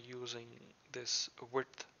calculated by using this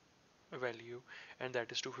width value, and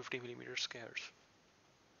that is 250 millimeters squares.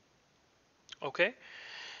 Okay,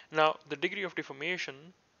 now the degree of deformation,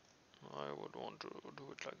 I would want to do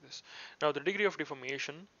it like this. Now the degree of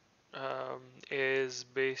deformation um, is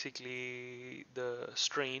basically the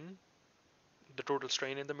strain, the total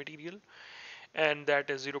strain in the material, and that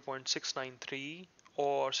is 0.693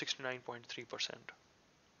 or 69.3%.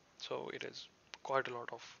 So it is quite a lot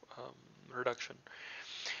of reduction.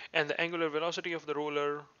 And the angular velocity of the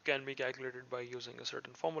roller can be calculated by using a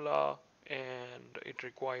certain formula, and it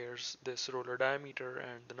requires this roller diameter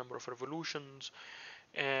and the number of revolutions,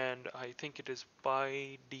 and I think it is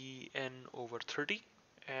pi dn over 30,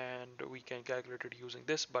 and we can calculate it using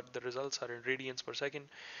this, but the results are in radians per second.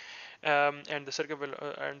 And the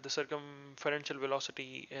circumferential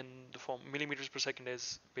velocity in the form millimeters per second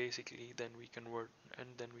is basically, then we convert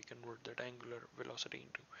that angular velocity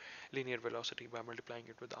into linear velocity by multiplying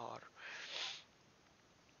it with r.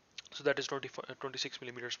 So that is 26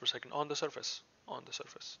 millimeters per second on the surface.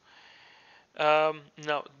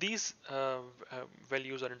 Now these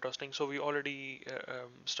values are interesting. So we already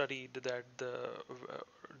studied that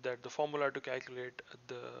the formula to calculate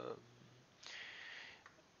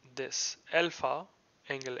this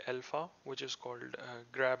angle alpha, which is called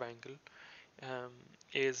grab angle, um,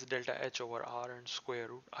 is delta h over r and square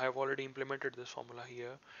root. I have already implemented this formula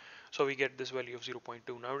here. So we get this value of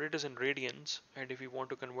 0.2. Now it is in radians, and if we want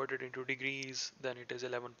to convert it into degrees, then it is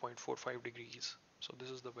 11.45 degrees. So this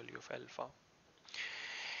is the value of alpha.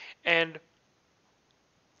 And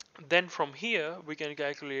then from here, we can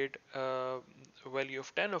calculate a value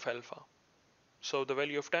of tan of alpha. So the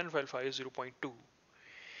value of tan of alpha is 0.2.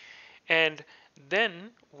 And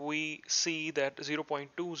then we see that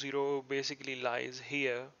 0.20 basically lies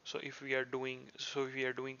here. So if we are doing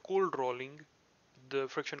cold rolling, the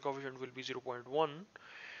friction coefficient will be 0.1,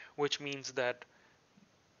 which means that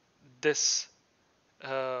this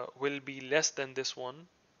will be less than this one,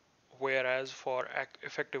 whereas for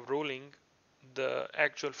effective rolling, the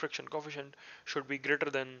actual friction coefficient should be greater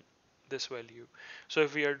than this value. So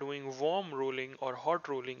if we are doing warm rolling or hot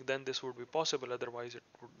rolling, then this would be possible, otherwise it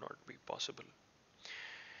would not be possible.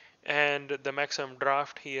 And the maximum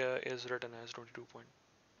draft here is written as 22.5.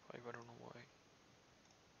 I don't know why.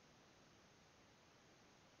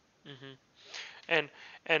 and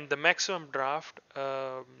and the maximum draft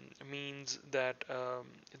means that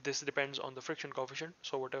this depends on the friction coefficient,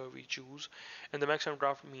 so whatever we choose, and the maximum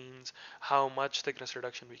draft means how much thickness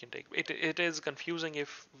reduction we can take. It is confusing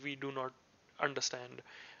if we do not understand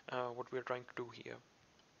what we're trying to do here.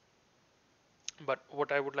 But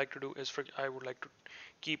what I would like to do is I would like to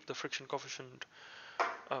keep the friction coefficient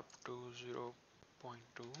up to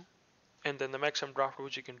 0.2, and then the maximum draft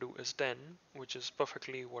which you can do is 10, which is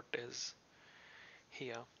perfectly what is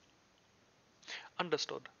here.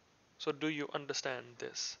 Understood. So do you understand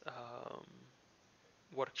this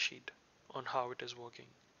worksheet on how it is working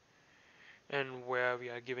and where we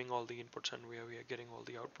are giving all the inputs and where we are getting all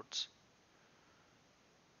the outputs?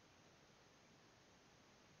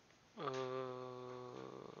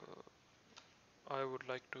 I would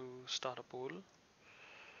like to start a poll.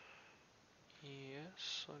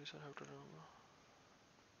 Yes, sorry sir, I have to remember.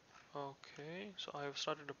 Okay, so I have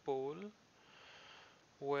started a poll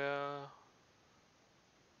where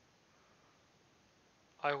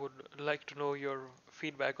I would like to know your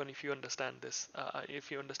feedback on if you understand this,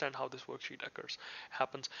 if you understand how this worksheet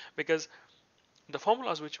happens, because the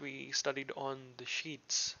formulas which we studied on the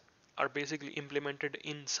sheets are basically implemented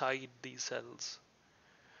inside these cells.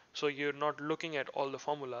 So you're not looking at all the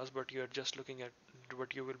formulas, but you're just looking at,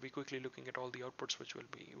 but you will be quickly looking at all the outputs which we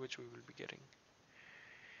will be getting.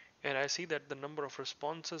 And I see that the number of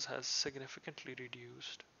responses has significantly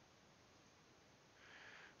reduced.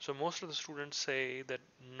 So most of the students say that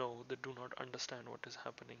no, they do not understand what is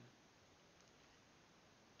happening.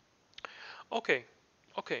 Okay,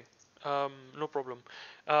 okay, no problem.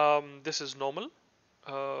 This is normal.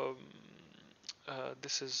 Um,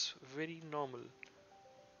 this is very normal.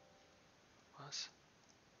 Us.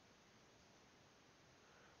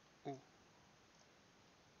 Ooh.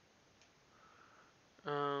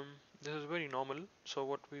 This is very normal. So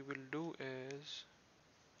what we will do is,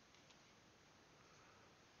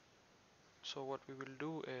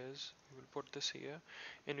 we will put this here,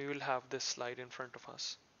 and we will have this slide in front of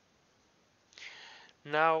us.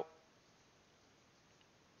 Now,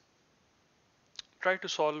 try to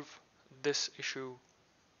solve this issue.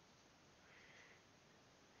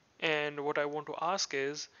 And what I want to ask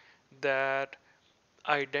is that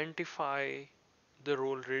identify the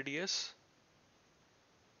roll radius,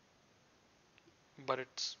 but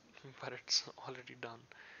it's but it's already done.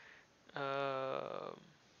 Uh,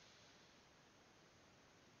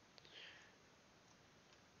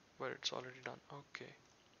 but it's already done. Okay.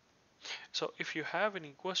 So if you have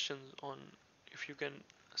any questions on, if you can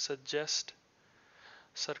suggest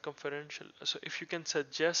circumferential, so if you can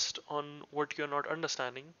suggest on what you're not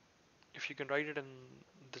understanding, if you can write it in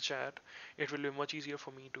the chat, it will be much easier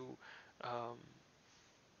for me um,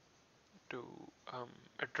 to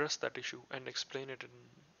address that issue and explain it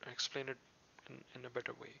in a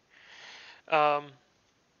better way. Um,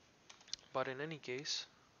 but in any case,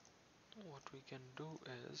 what we can do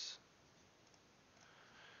is,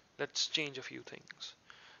 let's change a few things.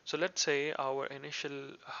 So let's say our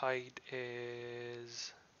initial height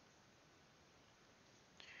is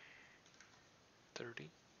 30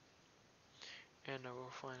 and our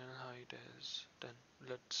final height is 10.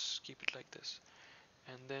 Let's keep it like this.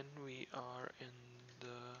 And then we are in the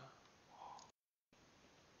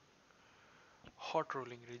hot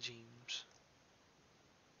rolling regimes.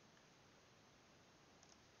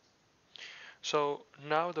 So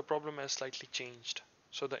now the problem has slightly changed.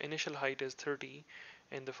 So the initial height is 30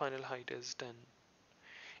 and the final height is 10.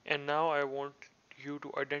 And now I want you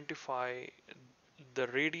to identify the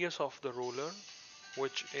radius of the roller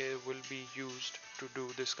which will be used to do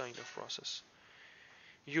this kind of process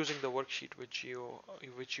using the worksheet which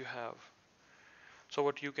you have. So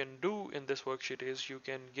what you can do in this worksheet is you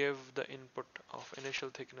can give the input of initial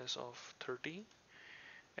thickness of 30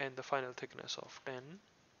 and the final thickness of 10,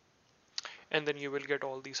 and then you will get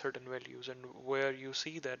all these certain values, and where you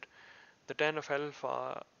see that the tan of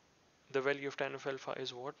alpha, the value of tan of alpha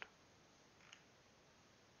is what?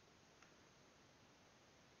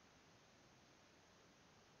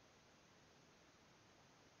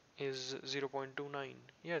 Is 0.29.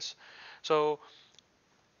 Yes. So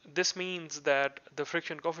this means that the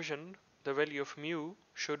friction coefficient, the value of mu,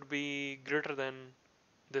 should be greater than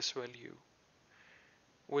this value,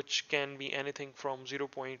 which can be anything from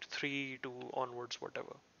 0.3 to onwards,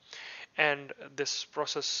 whatever. And this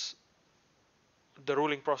process, the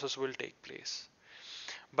rolling process, will take place.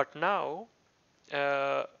 But now,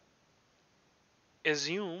 uh,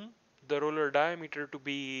 assume the roller diameter to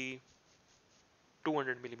be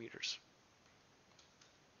 200 millimeters.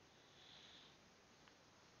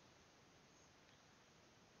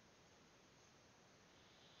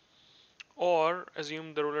 or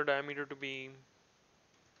assume the roller diameter to be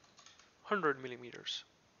 100 millimeters.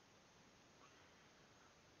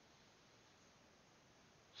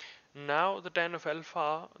 Now the tan of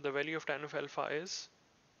alpha, the value of tan of alpha is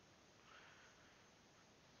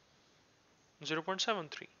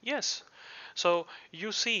 0.73. Yes. So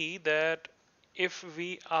you see that if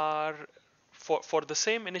we are for the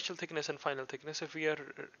same initial thickness and final thickness, if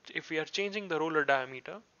we are changing the roller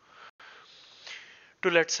diameter to,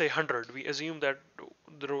 let's say, 100, we assume that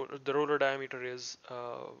the roller diameter is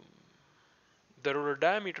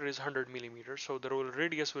 100 millimeters, so the roller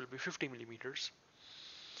radius will be 50 millimeters.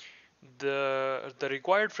 The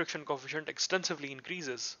required friction coefficient extensively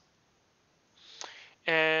increases,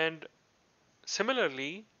 and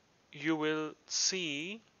similarly, you will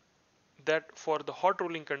see that for the hot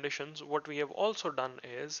rolling conditions, what we have also done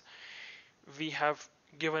is we have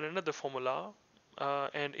given another formula,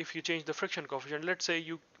 and if you change the friction coefficient, let's say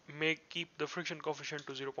you may keep the friction coefficient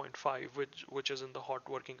to 0.5, which is in the hot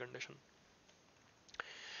working condition,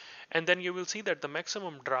 and then you will see that the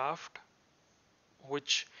maximum draft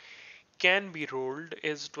which can be rolled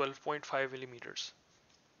is 12.5 millimeters.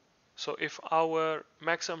 So if our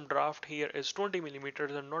maximum draft here is 20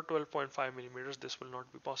 millimeters and not 12.5 millimeters, this will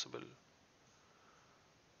not be possible.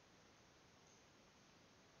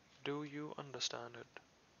 Do you understand it?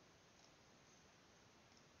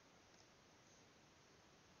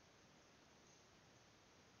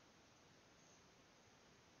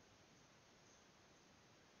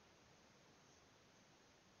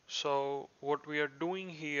 So what we are doing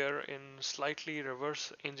here in slightly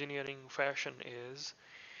reverse engineering fashion is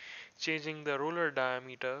changing the roller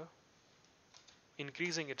diameter,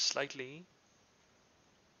 increasing it slightly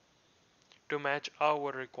to match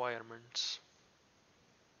our requirements.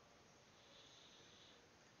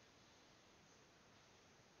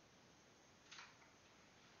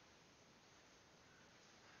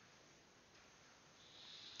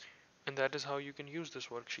 And that is how you can use this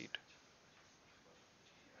worksheet.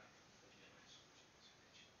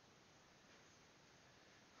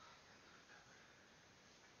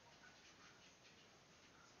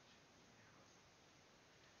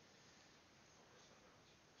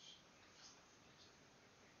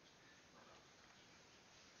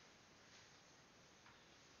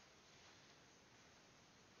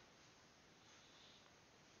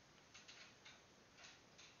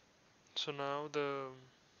 So now the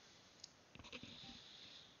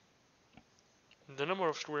number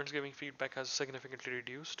of students giving feedback has significantly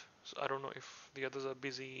reduced. So I don't know if the others are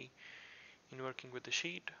busy in working with the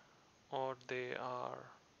sheet or they are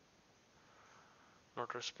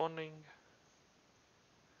not responding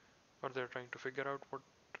or they're trying to figure out what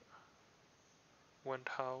went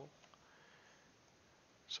how.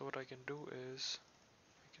 So what I can do is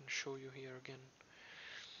I can show you here again.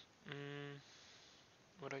 Mm,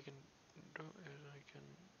 what I can do is I can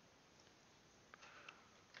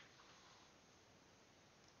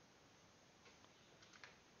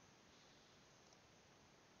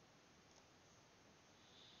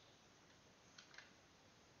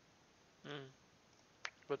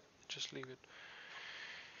but just leave it.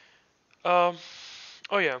 Um,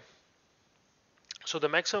 oh yeah. So the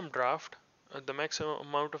maximum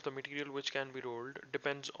amount of the material which can be rolled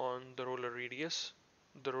depends on the roller radius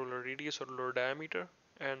or roller diameter,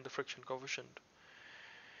 and the friction coefficient.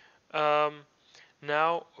 Um,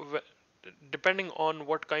 Now, depending on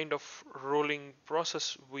what kind of rolling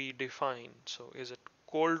process we define, so is it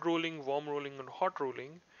cold rolling, warm rolling, and hot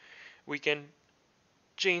rolling, we can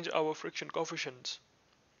change our friction coefficients.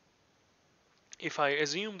 If I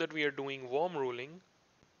assume that we are doing warm rolling,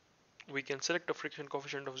 we can select a friction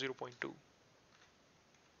coefficient of 0.2.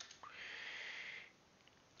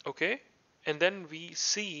 Okay, and then we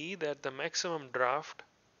see that the maximum draft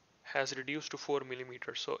has reduced to 4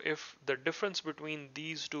 millimeters. So if the difference between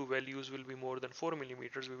these two values will be more than 4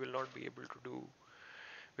 millimeters, we will not be able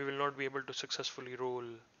to successfully roll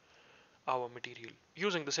our material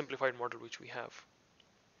using the simplified model which we have.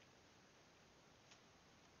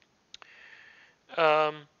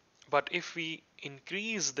 Um, but if we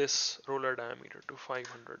increase this roller diameter to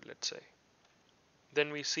 500, let's say,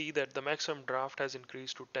 then we see that the maximum draft has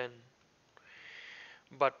increased to 10.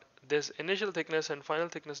 But this initial thickness and final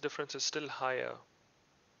thickness difference is still higher.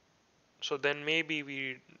 So then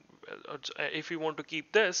maybe if we want to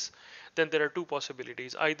keep this, then there are two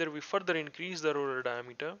possibilities. Either we further increase the roller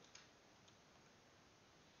diameter,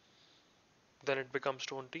 then it becomes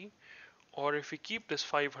 20, or if we keep this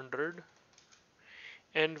 500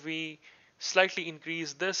 and we slightly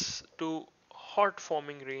increase this to hot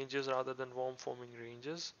forming ranges rather than warm forming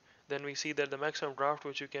ranges, then we see that the maximum draft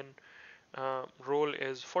which you can roll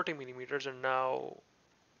is 40 millimeters, and now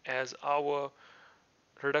as our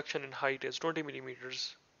reduction in height is 20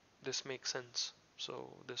 millimeters, this makes sense. So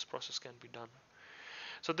this process can be done.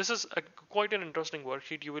 So this is quite an interesting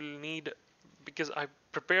worksheet. You will need, because I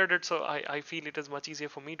prepared it, so I feel it is much easier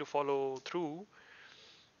for me to follow through.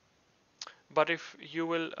 But if you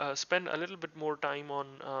will spend a little bit more time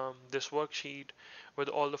on this worksheet with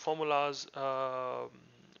all the formulas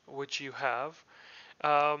which you have,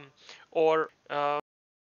 um, or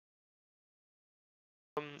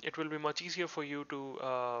it will be much easier for you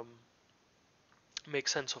to make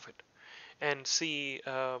sense of it and see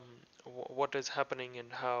what is happening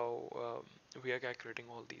and how we are calculating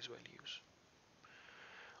all these values.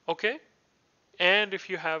 Okay, and if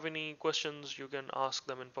you have any questions, you can ask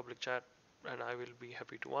them in public chat and I will be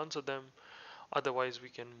happy to answer them. Otherwise, we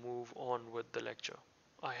can move on with the lecture.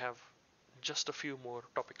 I have just a few more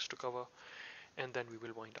topics to cover and then we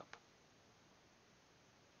will wind up.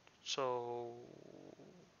 So,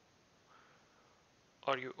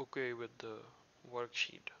 are you okay with the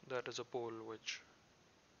worksheet? That is a poll which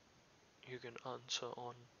you can answer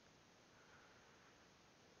on.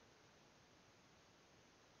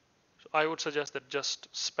 So I would suggest that just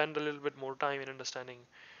spend a little bit more time in understanding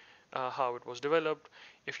how it was developed.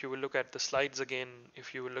 If you will look at the slides again,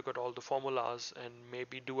 if you will look at all the formulas and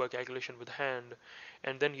maybe do a calculation with hand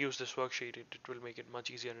and then use this worksheet, it will make it much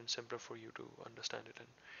easier and simpler for you to understand it and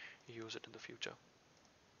use it in the future.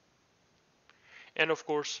 And of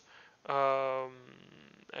course, um,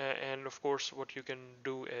 what you can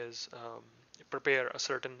do is prepare a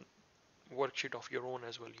certain worksheet of your own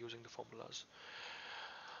as well using the formulas.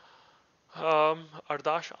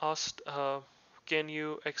 Ardash asked, can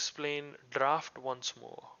you explain draft once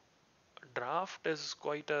more? Draft is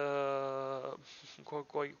quite a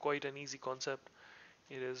quite an easy concept.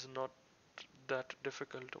 It is not that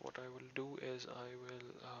difficult. What I will do is I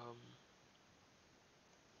will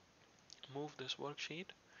move this worksheet.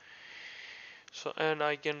 So and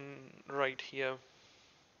I can write here.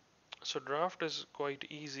 So draft is quite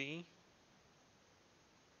easy.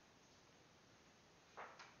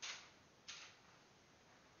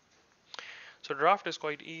 So draft is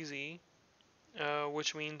quite easy,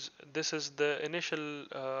 which means this is the initial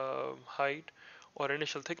height or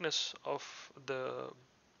initial thickness of the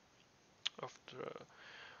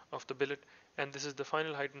of the billet, and this is the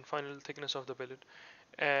final height and final thickness of the billet.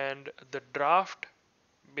 And the draft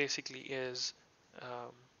basically is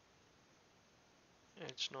h0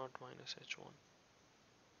 minus h1.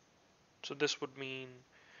 So this would mean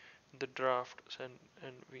the draft, and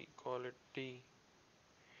we call it d.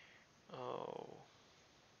 Oh,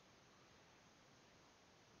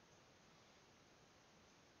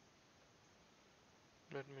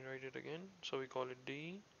 let me write it again. So we call it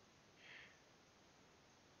d.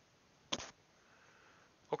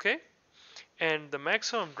 Okay, and the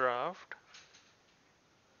maximum draft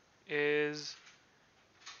is,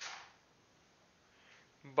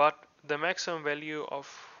 but the maximum value of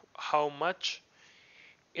how much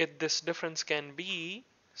this difference can be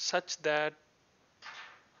such that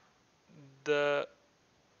the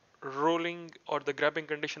rolling or the grabbing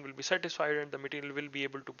condition will be satisfied and the material will be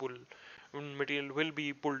able to material will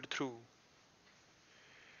be pulled through.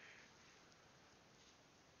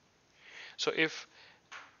 So if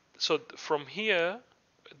so from here,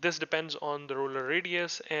 this depends on the roller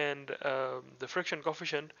radius and the friction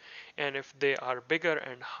coefficient, and if they are bigger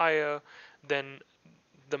and higher, then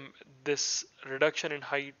the this reduction in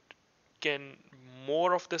height can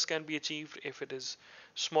more of this can be achieved. If it is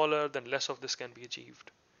smaller, then less of this can be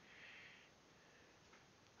achieved.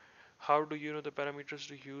 How do you know the parameters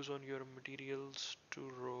to use on your materials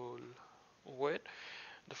to roll with?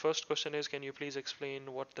 The first question is, can you please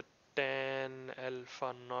explain what the tan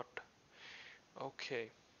alpha knot? Okay.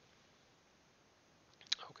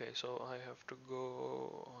 Okay, so I have to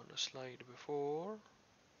go on a slide before.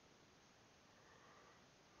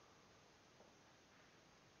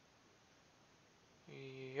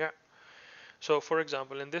 Yeah. So for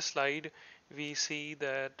example, in this slide, we see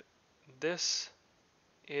that this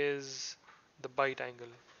is the bite angle,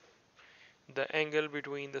 the angle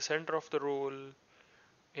between the center of the roll,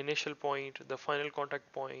 initial point, the final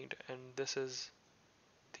contact point, and this is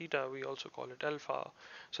theta. We also call it alpha.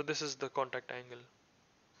 So this is the contact angle.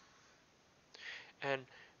 And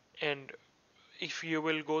and if you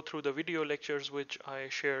will go through the video lectures which I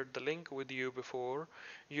shared the link with you before,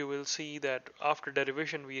 you will see that after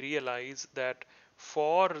derivation we realize that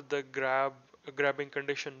for the grabbing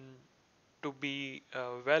condition to be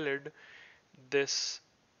valid, this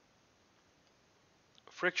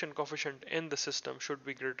friction coefficient in the system should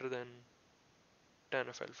be greater than tan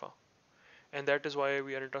of alpha. And that is why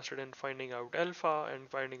we are interested in finding out alpha and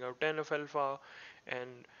finding out tan of alpha,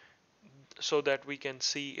 and so that we can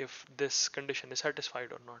see if this condition is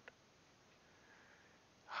satisfied or not.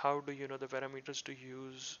 How do you know the parameters to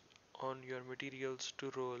use on your materials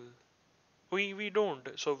to roll? We don't.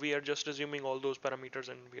 So we are just assuming all those parameters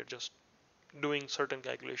and we are just doing certain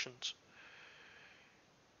calculations.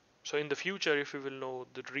 So in the future, if we will know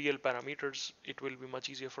the real parameters, it will be much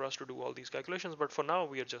easier for us to do all these calculations. But for now,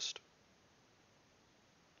 we are just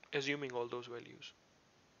assuming all those values.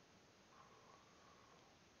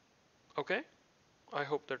 Okay, I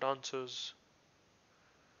hope that answers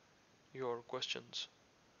your questions.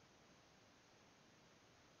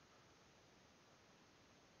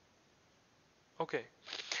 Okay,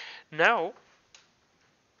 now,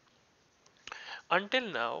 until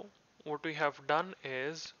now, what we have done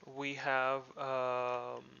is we have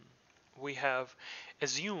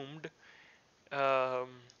assumed um,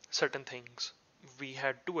 certain things. We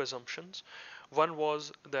had two assumptions. One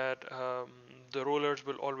was that the rollers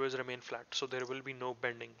will always remain flat, so there will be no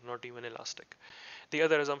bending, not even elastic. The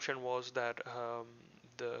other assumption was that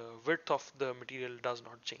the width of the material does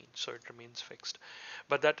not change, so it remains fixed.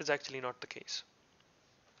 But that is actually not the case.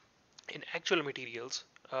 In actual materials,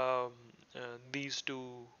 um, uh, these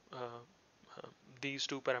two uh, uh, these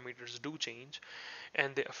two parameters do change,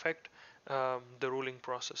 and they affect the rolling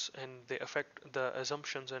process, and they affect the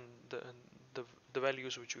assumptions and the, the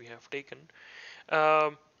values which we have taken.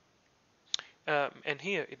 Um, and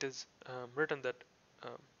here it is written that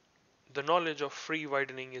um, the knowledge of free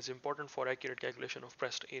widening is important for accurate calculation of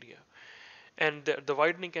pressed area. And the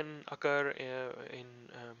widening can occur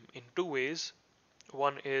in two ways.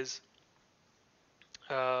 One is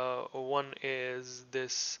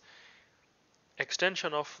this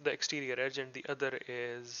extension of the exterior edge, and the other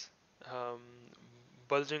is um,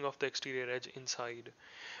 bulging of the exterior edge inside.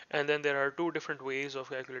 And then there are two different ways of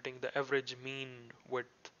calculating the average mean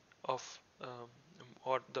width of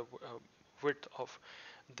or the width of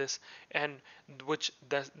this, and which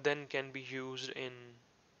then can be used in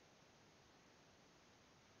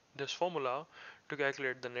this formula to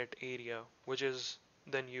calculate the net area, which is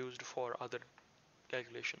then used for other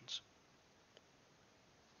calculations.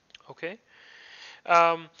 Okay.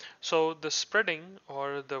 Um, so the spreading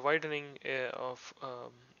or the widening of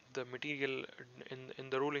the material in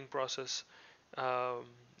the rolling process um,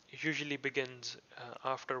 usually begins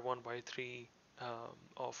after 1 by 3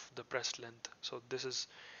 of the pressed length. So this is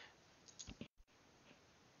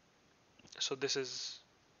so this is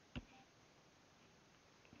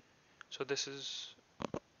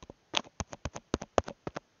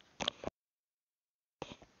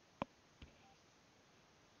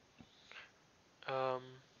um,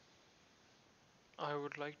 I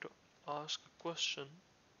would like to ask a question,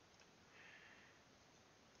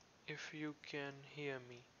 if you can hear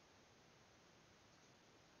me,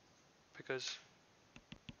 because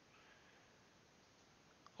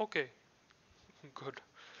okay, good.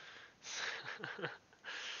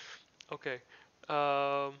 Okay.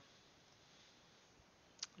 Um,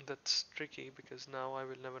 that's tricky because now I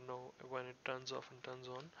will never know when it turns off and turns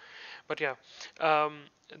on. But yeah, um,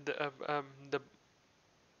 the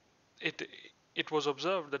it it was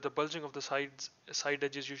observed that the bulging of the side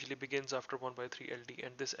edges usually begins after 1 by 3 LD,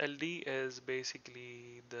 and this LD is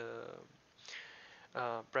basically the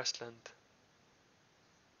breast length,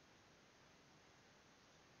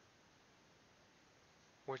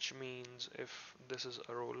 which means if this is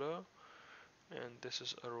a roller and this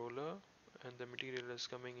is a roller and the material is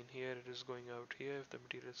coming in here, it is going out here. If the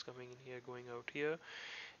material is coming in here, going out here,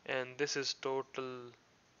 and this is total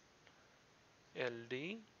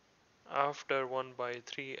LD. After 1 by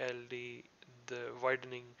 3 LD, the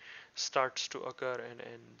widening starts to occur and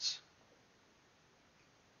ends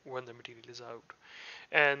when the material is out.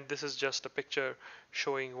 And this is just a picture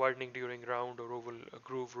showing widening during round or oval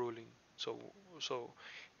groove rolling. So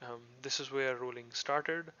this is where rolling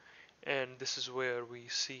started, and this is where we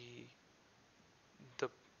see the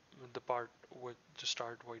the part with to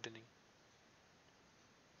start widening.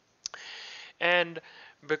 And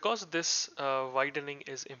because this widening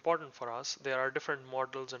is important for us, there are different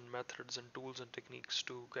models and methods and tools and techniques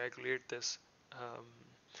to calculate this um,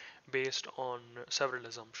 based on several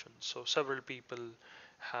assumptions. So several people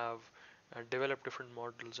have developed different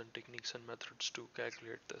models and techniques and methods to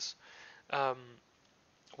calculate this, um,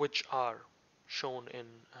 which are shown in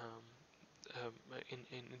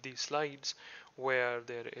these slides, where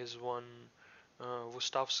there is one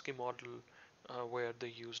Vostavsky model where they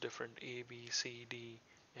use different A, B, C, D,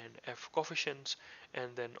 and F coefficients,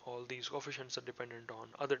 and then all these coefficients are dependent on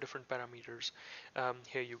other different parameters.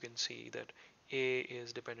 Here you can see that A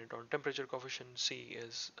is dependent on temperature coefficient, C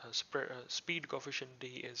is speed coefficient, D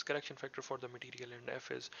is correction factor for the material, and F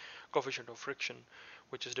is coefficient of friction,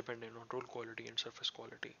 which is dependent on roll quality and surface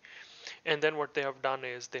quality. And then what they have done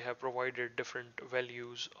is they have provided different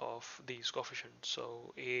values of these coefficients.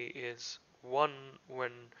 So A is 1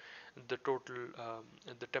 when the total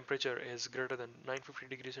the temperature is greater than 950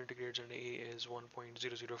 degrees centigrade, and A is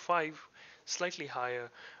 1.005, slightly higher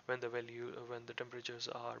when the temperatures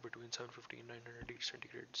are between 750 and 900 degrees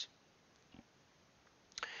centigrades.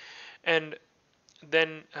 And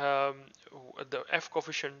then the F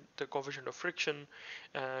coefficient, the coefficient of friction,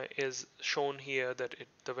 is shown here that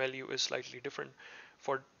the value is slightly different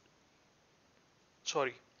for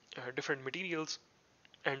different materials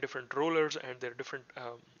and different rollers and their different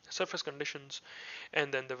surface conditions.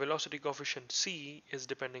 And then the velocity coefficient C is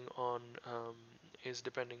depending on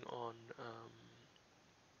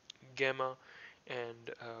gamma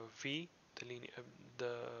and V, the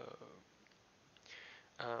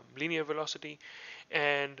linear velocity.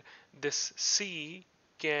 And this C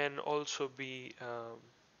can also be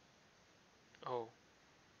oh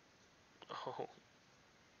oh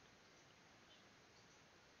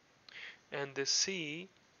and this C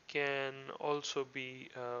can also be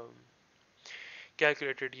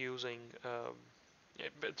calculated using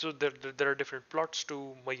so there are different plots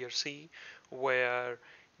to measure C, where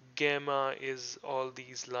gamma is all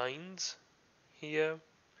these lines here,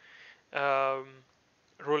 um,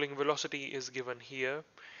 rolling velocity is given here,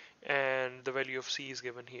 and the value of C is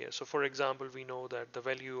given here. So for example, we know that the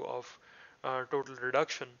value of total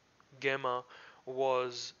reduction gamma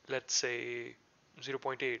was, let's say,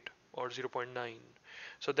 0.8 or 0.9.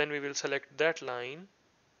 So then we will select that line,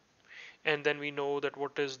 and then we know that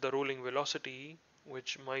what is the rolling velocity,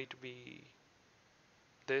 which might be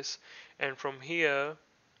this, and from here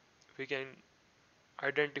we can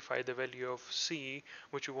identify the value of C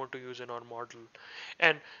which we want to use in our model.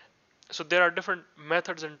 And so there are different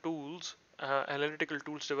methods and tools, analytical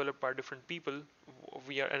tools developed by different people.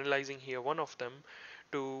 We are analyzing here one of them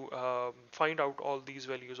to find out all these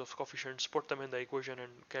values of coefficients, put them in the equation,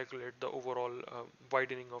 and calculate the overall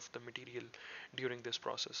widening of the material during this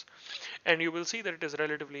process. And you will see that it is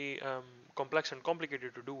relatively complex and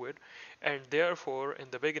complicated to do it, and therefore in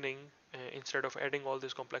the beginning, instead of adding all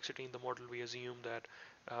this complexity in the model,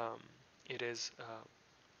 um, it is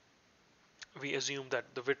we assume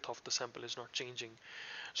that the width of the sample is not changing.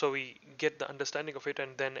 So we get the understanding of it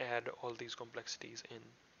and then add all these complexities in.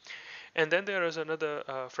 And then there is another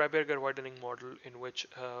Freiberger widening model in which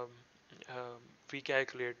we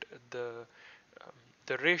calculate um,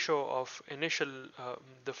 the ratio of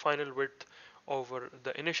the final width over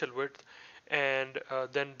the initial width, and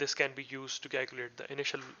then this can be used to calculate the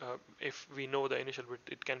initial, if we know the initial width,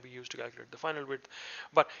 it can be used to calculate the final width,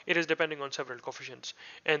 but it is depending on several coefficients.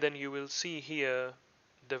 And then you will see here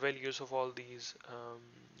the values of all these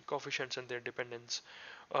coefficients and their dependence,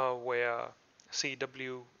 where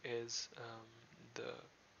Cw is the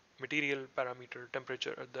material parameter,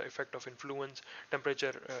 temperature, the effect of influence,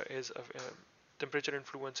 temperature temperature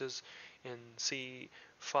influences in C,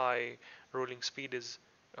 phi, rolling speed is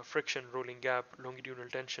friction, rolling gap, longitudinal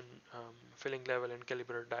tension, filling level, and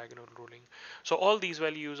caliber diagonal rolling. So all these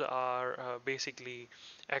values are basically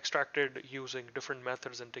extracted using different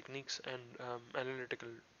methods and techniques and analytical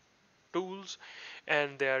tools,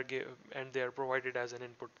 and they are provided as an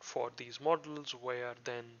input for these models, where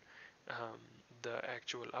then um, the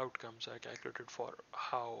actual outcomes are calculated for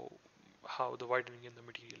how the widening in the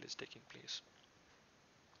material is taking place,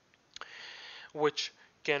 which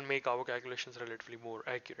can make our calculations relatively more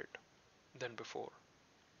accurate than before.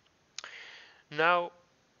 Now,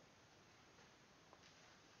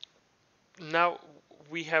 now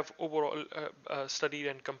we have overall studied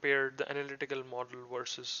and compared the analytical model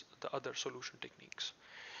versus the other solution techniques.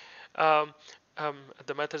 Um,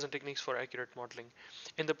 the methods and techniques for accurate modeling.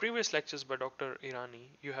 In the previous lectures by Dr. Irani,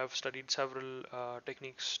 you have studied several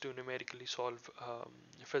techniques to numerically solve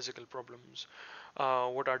physical problems.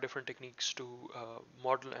 What are different techniques to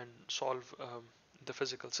model and solve the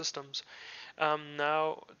physical systems?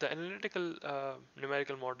 Now, the analytical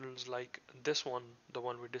numerical models like this one, the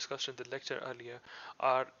one we discussed in the lecture earlier,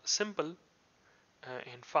 are simple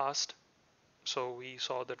and fast. So we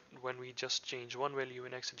saw that when we just change one value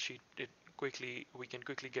in Excel sheet, we can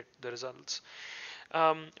quickly get the results,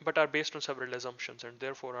 but are based on several assumptions and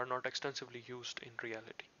therefore are not extensively used in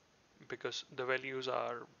reality, because the values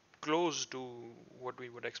are close to what we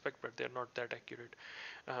would expect, but they're not that accurate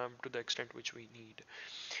to the extent which we need.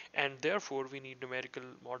 And therefore we need numerical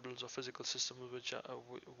models of physical systems which are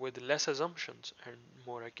with less assumptions and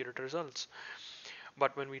more accurate results.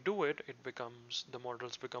 But when we do it, the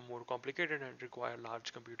models become more complicated and require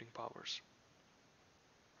large computing powers.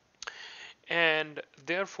 And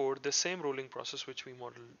therefore, the same rolling process which we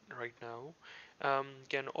model right now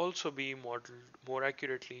can also be modeled more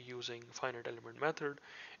accurately using finite element method,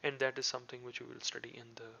 and that is something which we will study in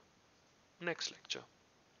the next lecture.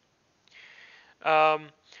 Um,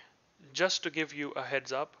 just to give you a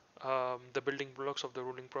heads up, the building blocks of the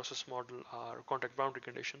rolling process model are contact boundary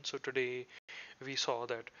conditions. So today we saw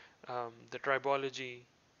that the tribology,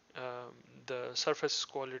 um, the surface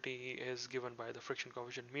quality is given by the friction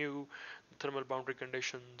coefficient mu. Thermal boundary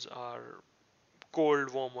conditions are cold,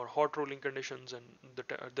 warm, or hot rolling conditions, and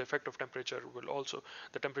the effect of temperature will also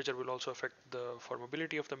affect the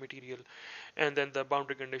formability of the material. And then the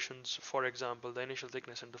boundary conditions, for example, the initial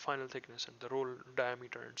thickness and the final thickness and the roll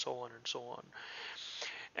diameter and so on and so on.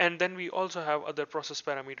 And then we also have other process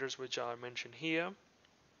parameters which are mentioned here.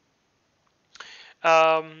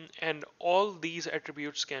 And all these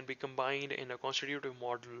attributes can be combined in a constitutive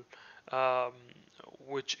model, um,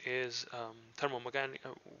 which is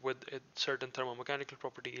with certain thermomechanical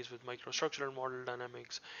properties, with microstructural model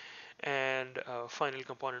dynamics, and final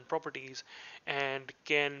component properties, and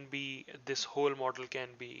this whole model can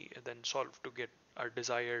be then solved to get a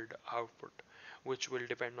desired output, which will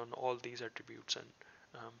depend on all these attributes and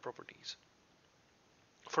properties.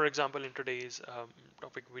 For example, in today's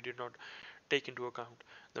topic, we did not take into account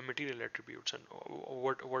the material attributes and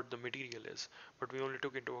what the material is, but we only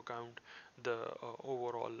took into account the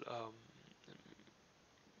overall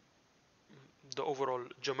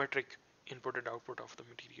geometric input and output of the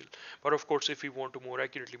material. But of course, if we want to more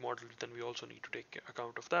accurately model it, then we also need to take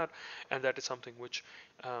account of that, and that is something which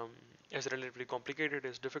is relatively complicated,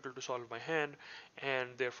 is difficult to solve by hand, and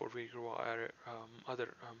therefore we require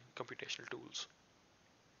other computational tools.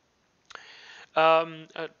 Um,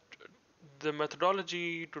 uh, the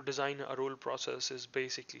methodology to design a roll process is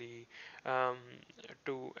basically um,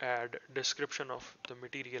 to add description of the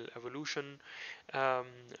material evolution, um,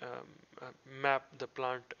 um, map the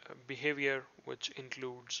plant behavior, which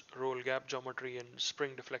includes roll gap geometry and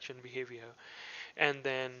spring deflection behavior, and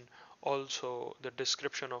then also the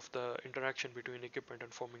description of the interaction between equipment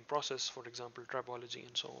and forming process, for example, tribology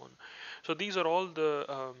and so on. So these are all the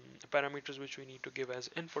parameters which we need to give as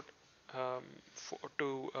input um, for,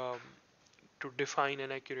 to define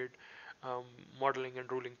an accurate um, modeling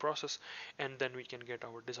and ruling process, and then we can get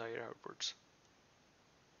our desired outputs.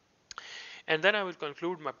 And then I will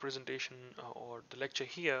conclude my presentation or the lecture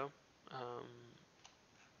here um,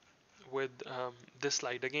 with this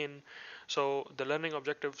slide again. So the learning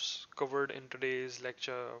objectives covered in today's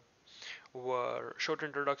lecture were short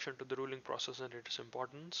introduction to the ruling process and its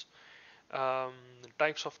importance,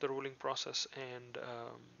 types of the ruling process and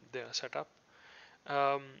their setup,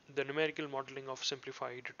 um, the numerical modeling of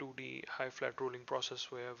simplified 2D high flat rolling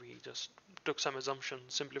process, where we just took some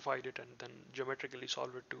assumptions, simplified it, and then geometrically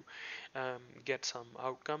solved it to get some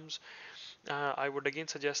outcomes. I would again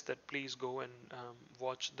suggest that please go and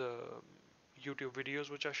watch the YouTube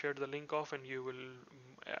videos which I shared the link of, and you will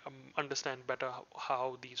understand better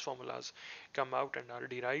how these formulas come out and are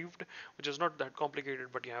derived, which is not that complicated,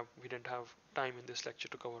 but yeah, we didn't have time in this lecture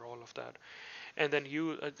to cover all of that. And then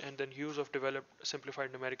use of developed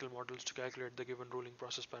simplified numerical models to calculate the given ruling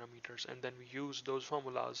process parameters, and then we use those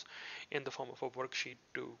formulas in the form of a worksheet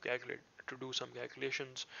to do some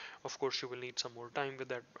calculations. Of course, you will need some more time with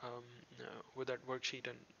that worksheet,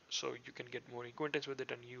 and so you can get more acquaintance with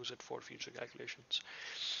it and use it for future calculations.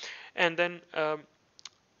 And then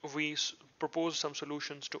we proposed some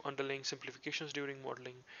solutions to underlying simplifications during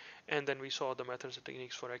modeling, and then we saw the methods and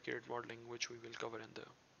techniques for accurate modeling, which we will cover in the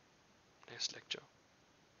next lecture.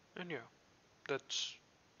 And yeah, that's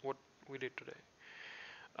what we did today.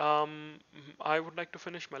 I would like to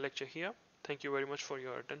finish my lecture here. Thank you very much for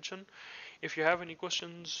your attention. If you have any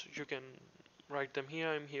questions, you can write them here.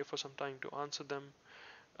 I'm here for some time to answer them.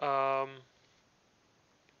 Um,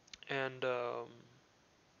 and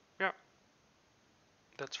yeah,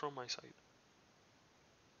 that's from my side.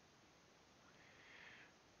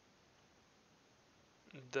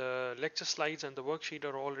 The lecture slides and the worksheet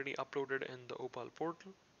are already uploaded in the Opal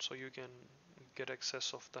portal, so you can get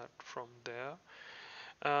access of that from there.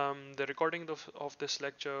 The recording of this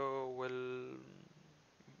lecture will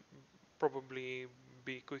probably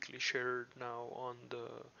be quickly shared now on the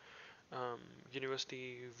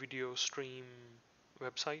university video stream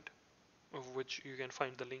website, of which you can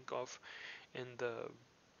find the link of in the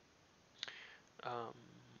um,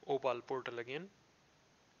 Opal portal again.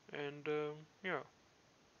 And yeah.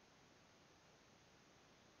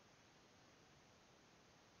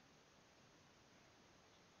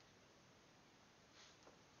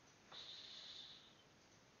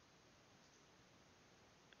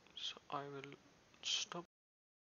 I will stop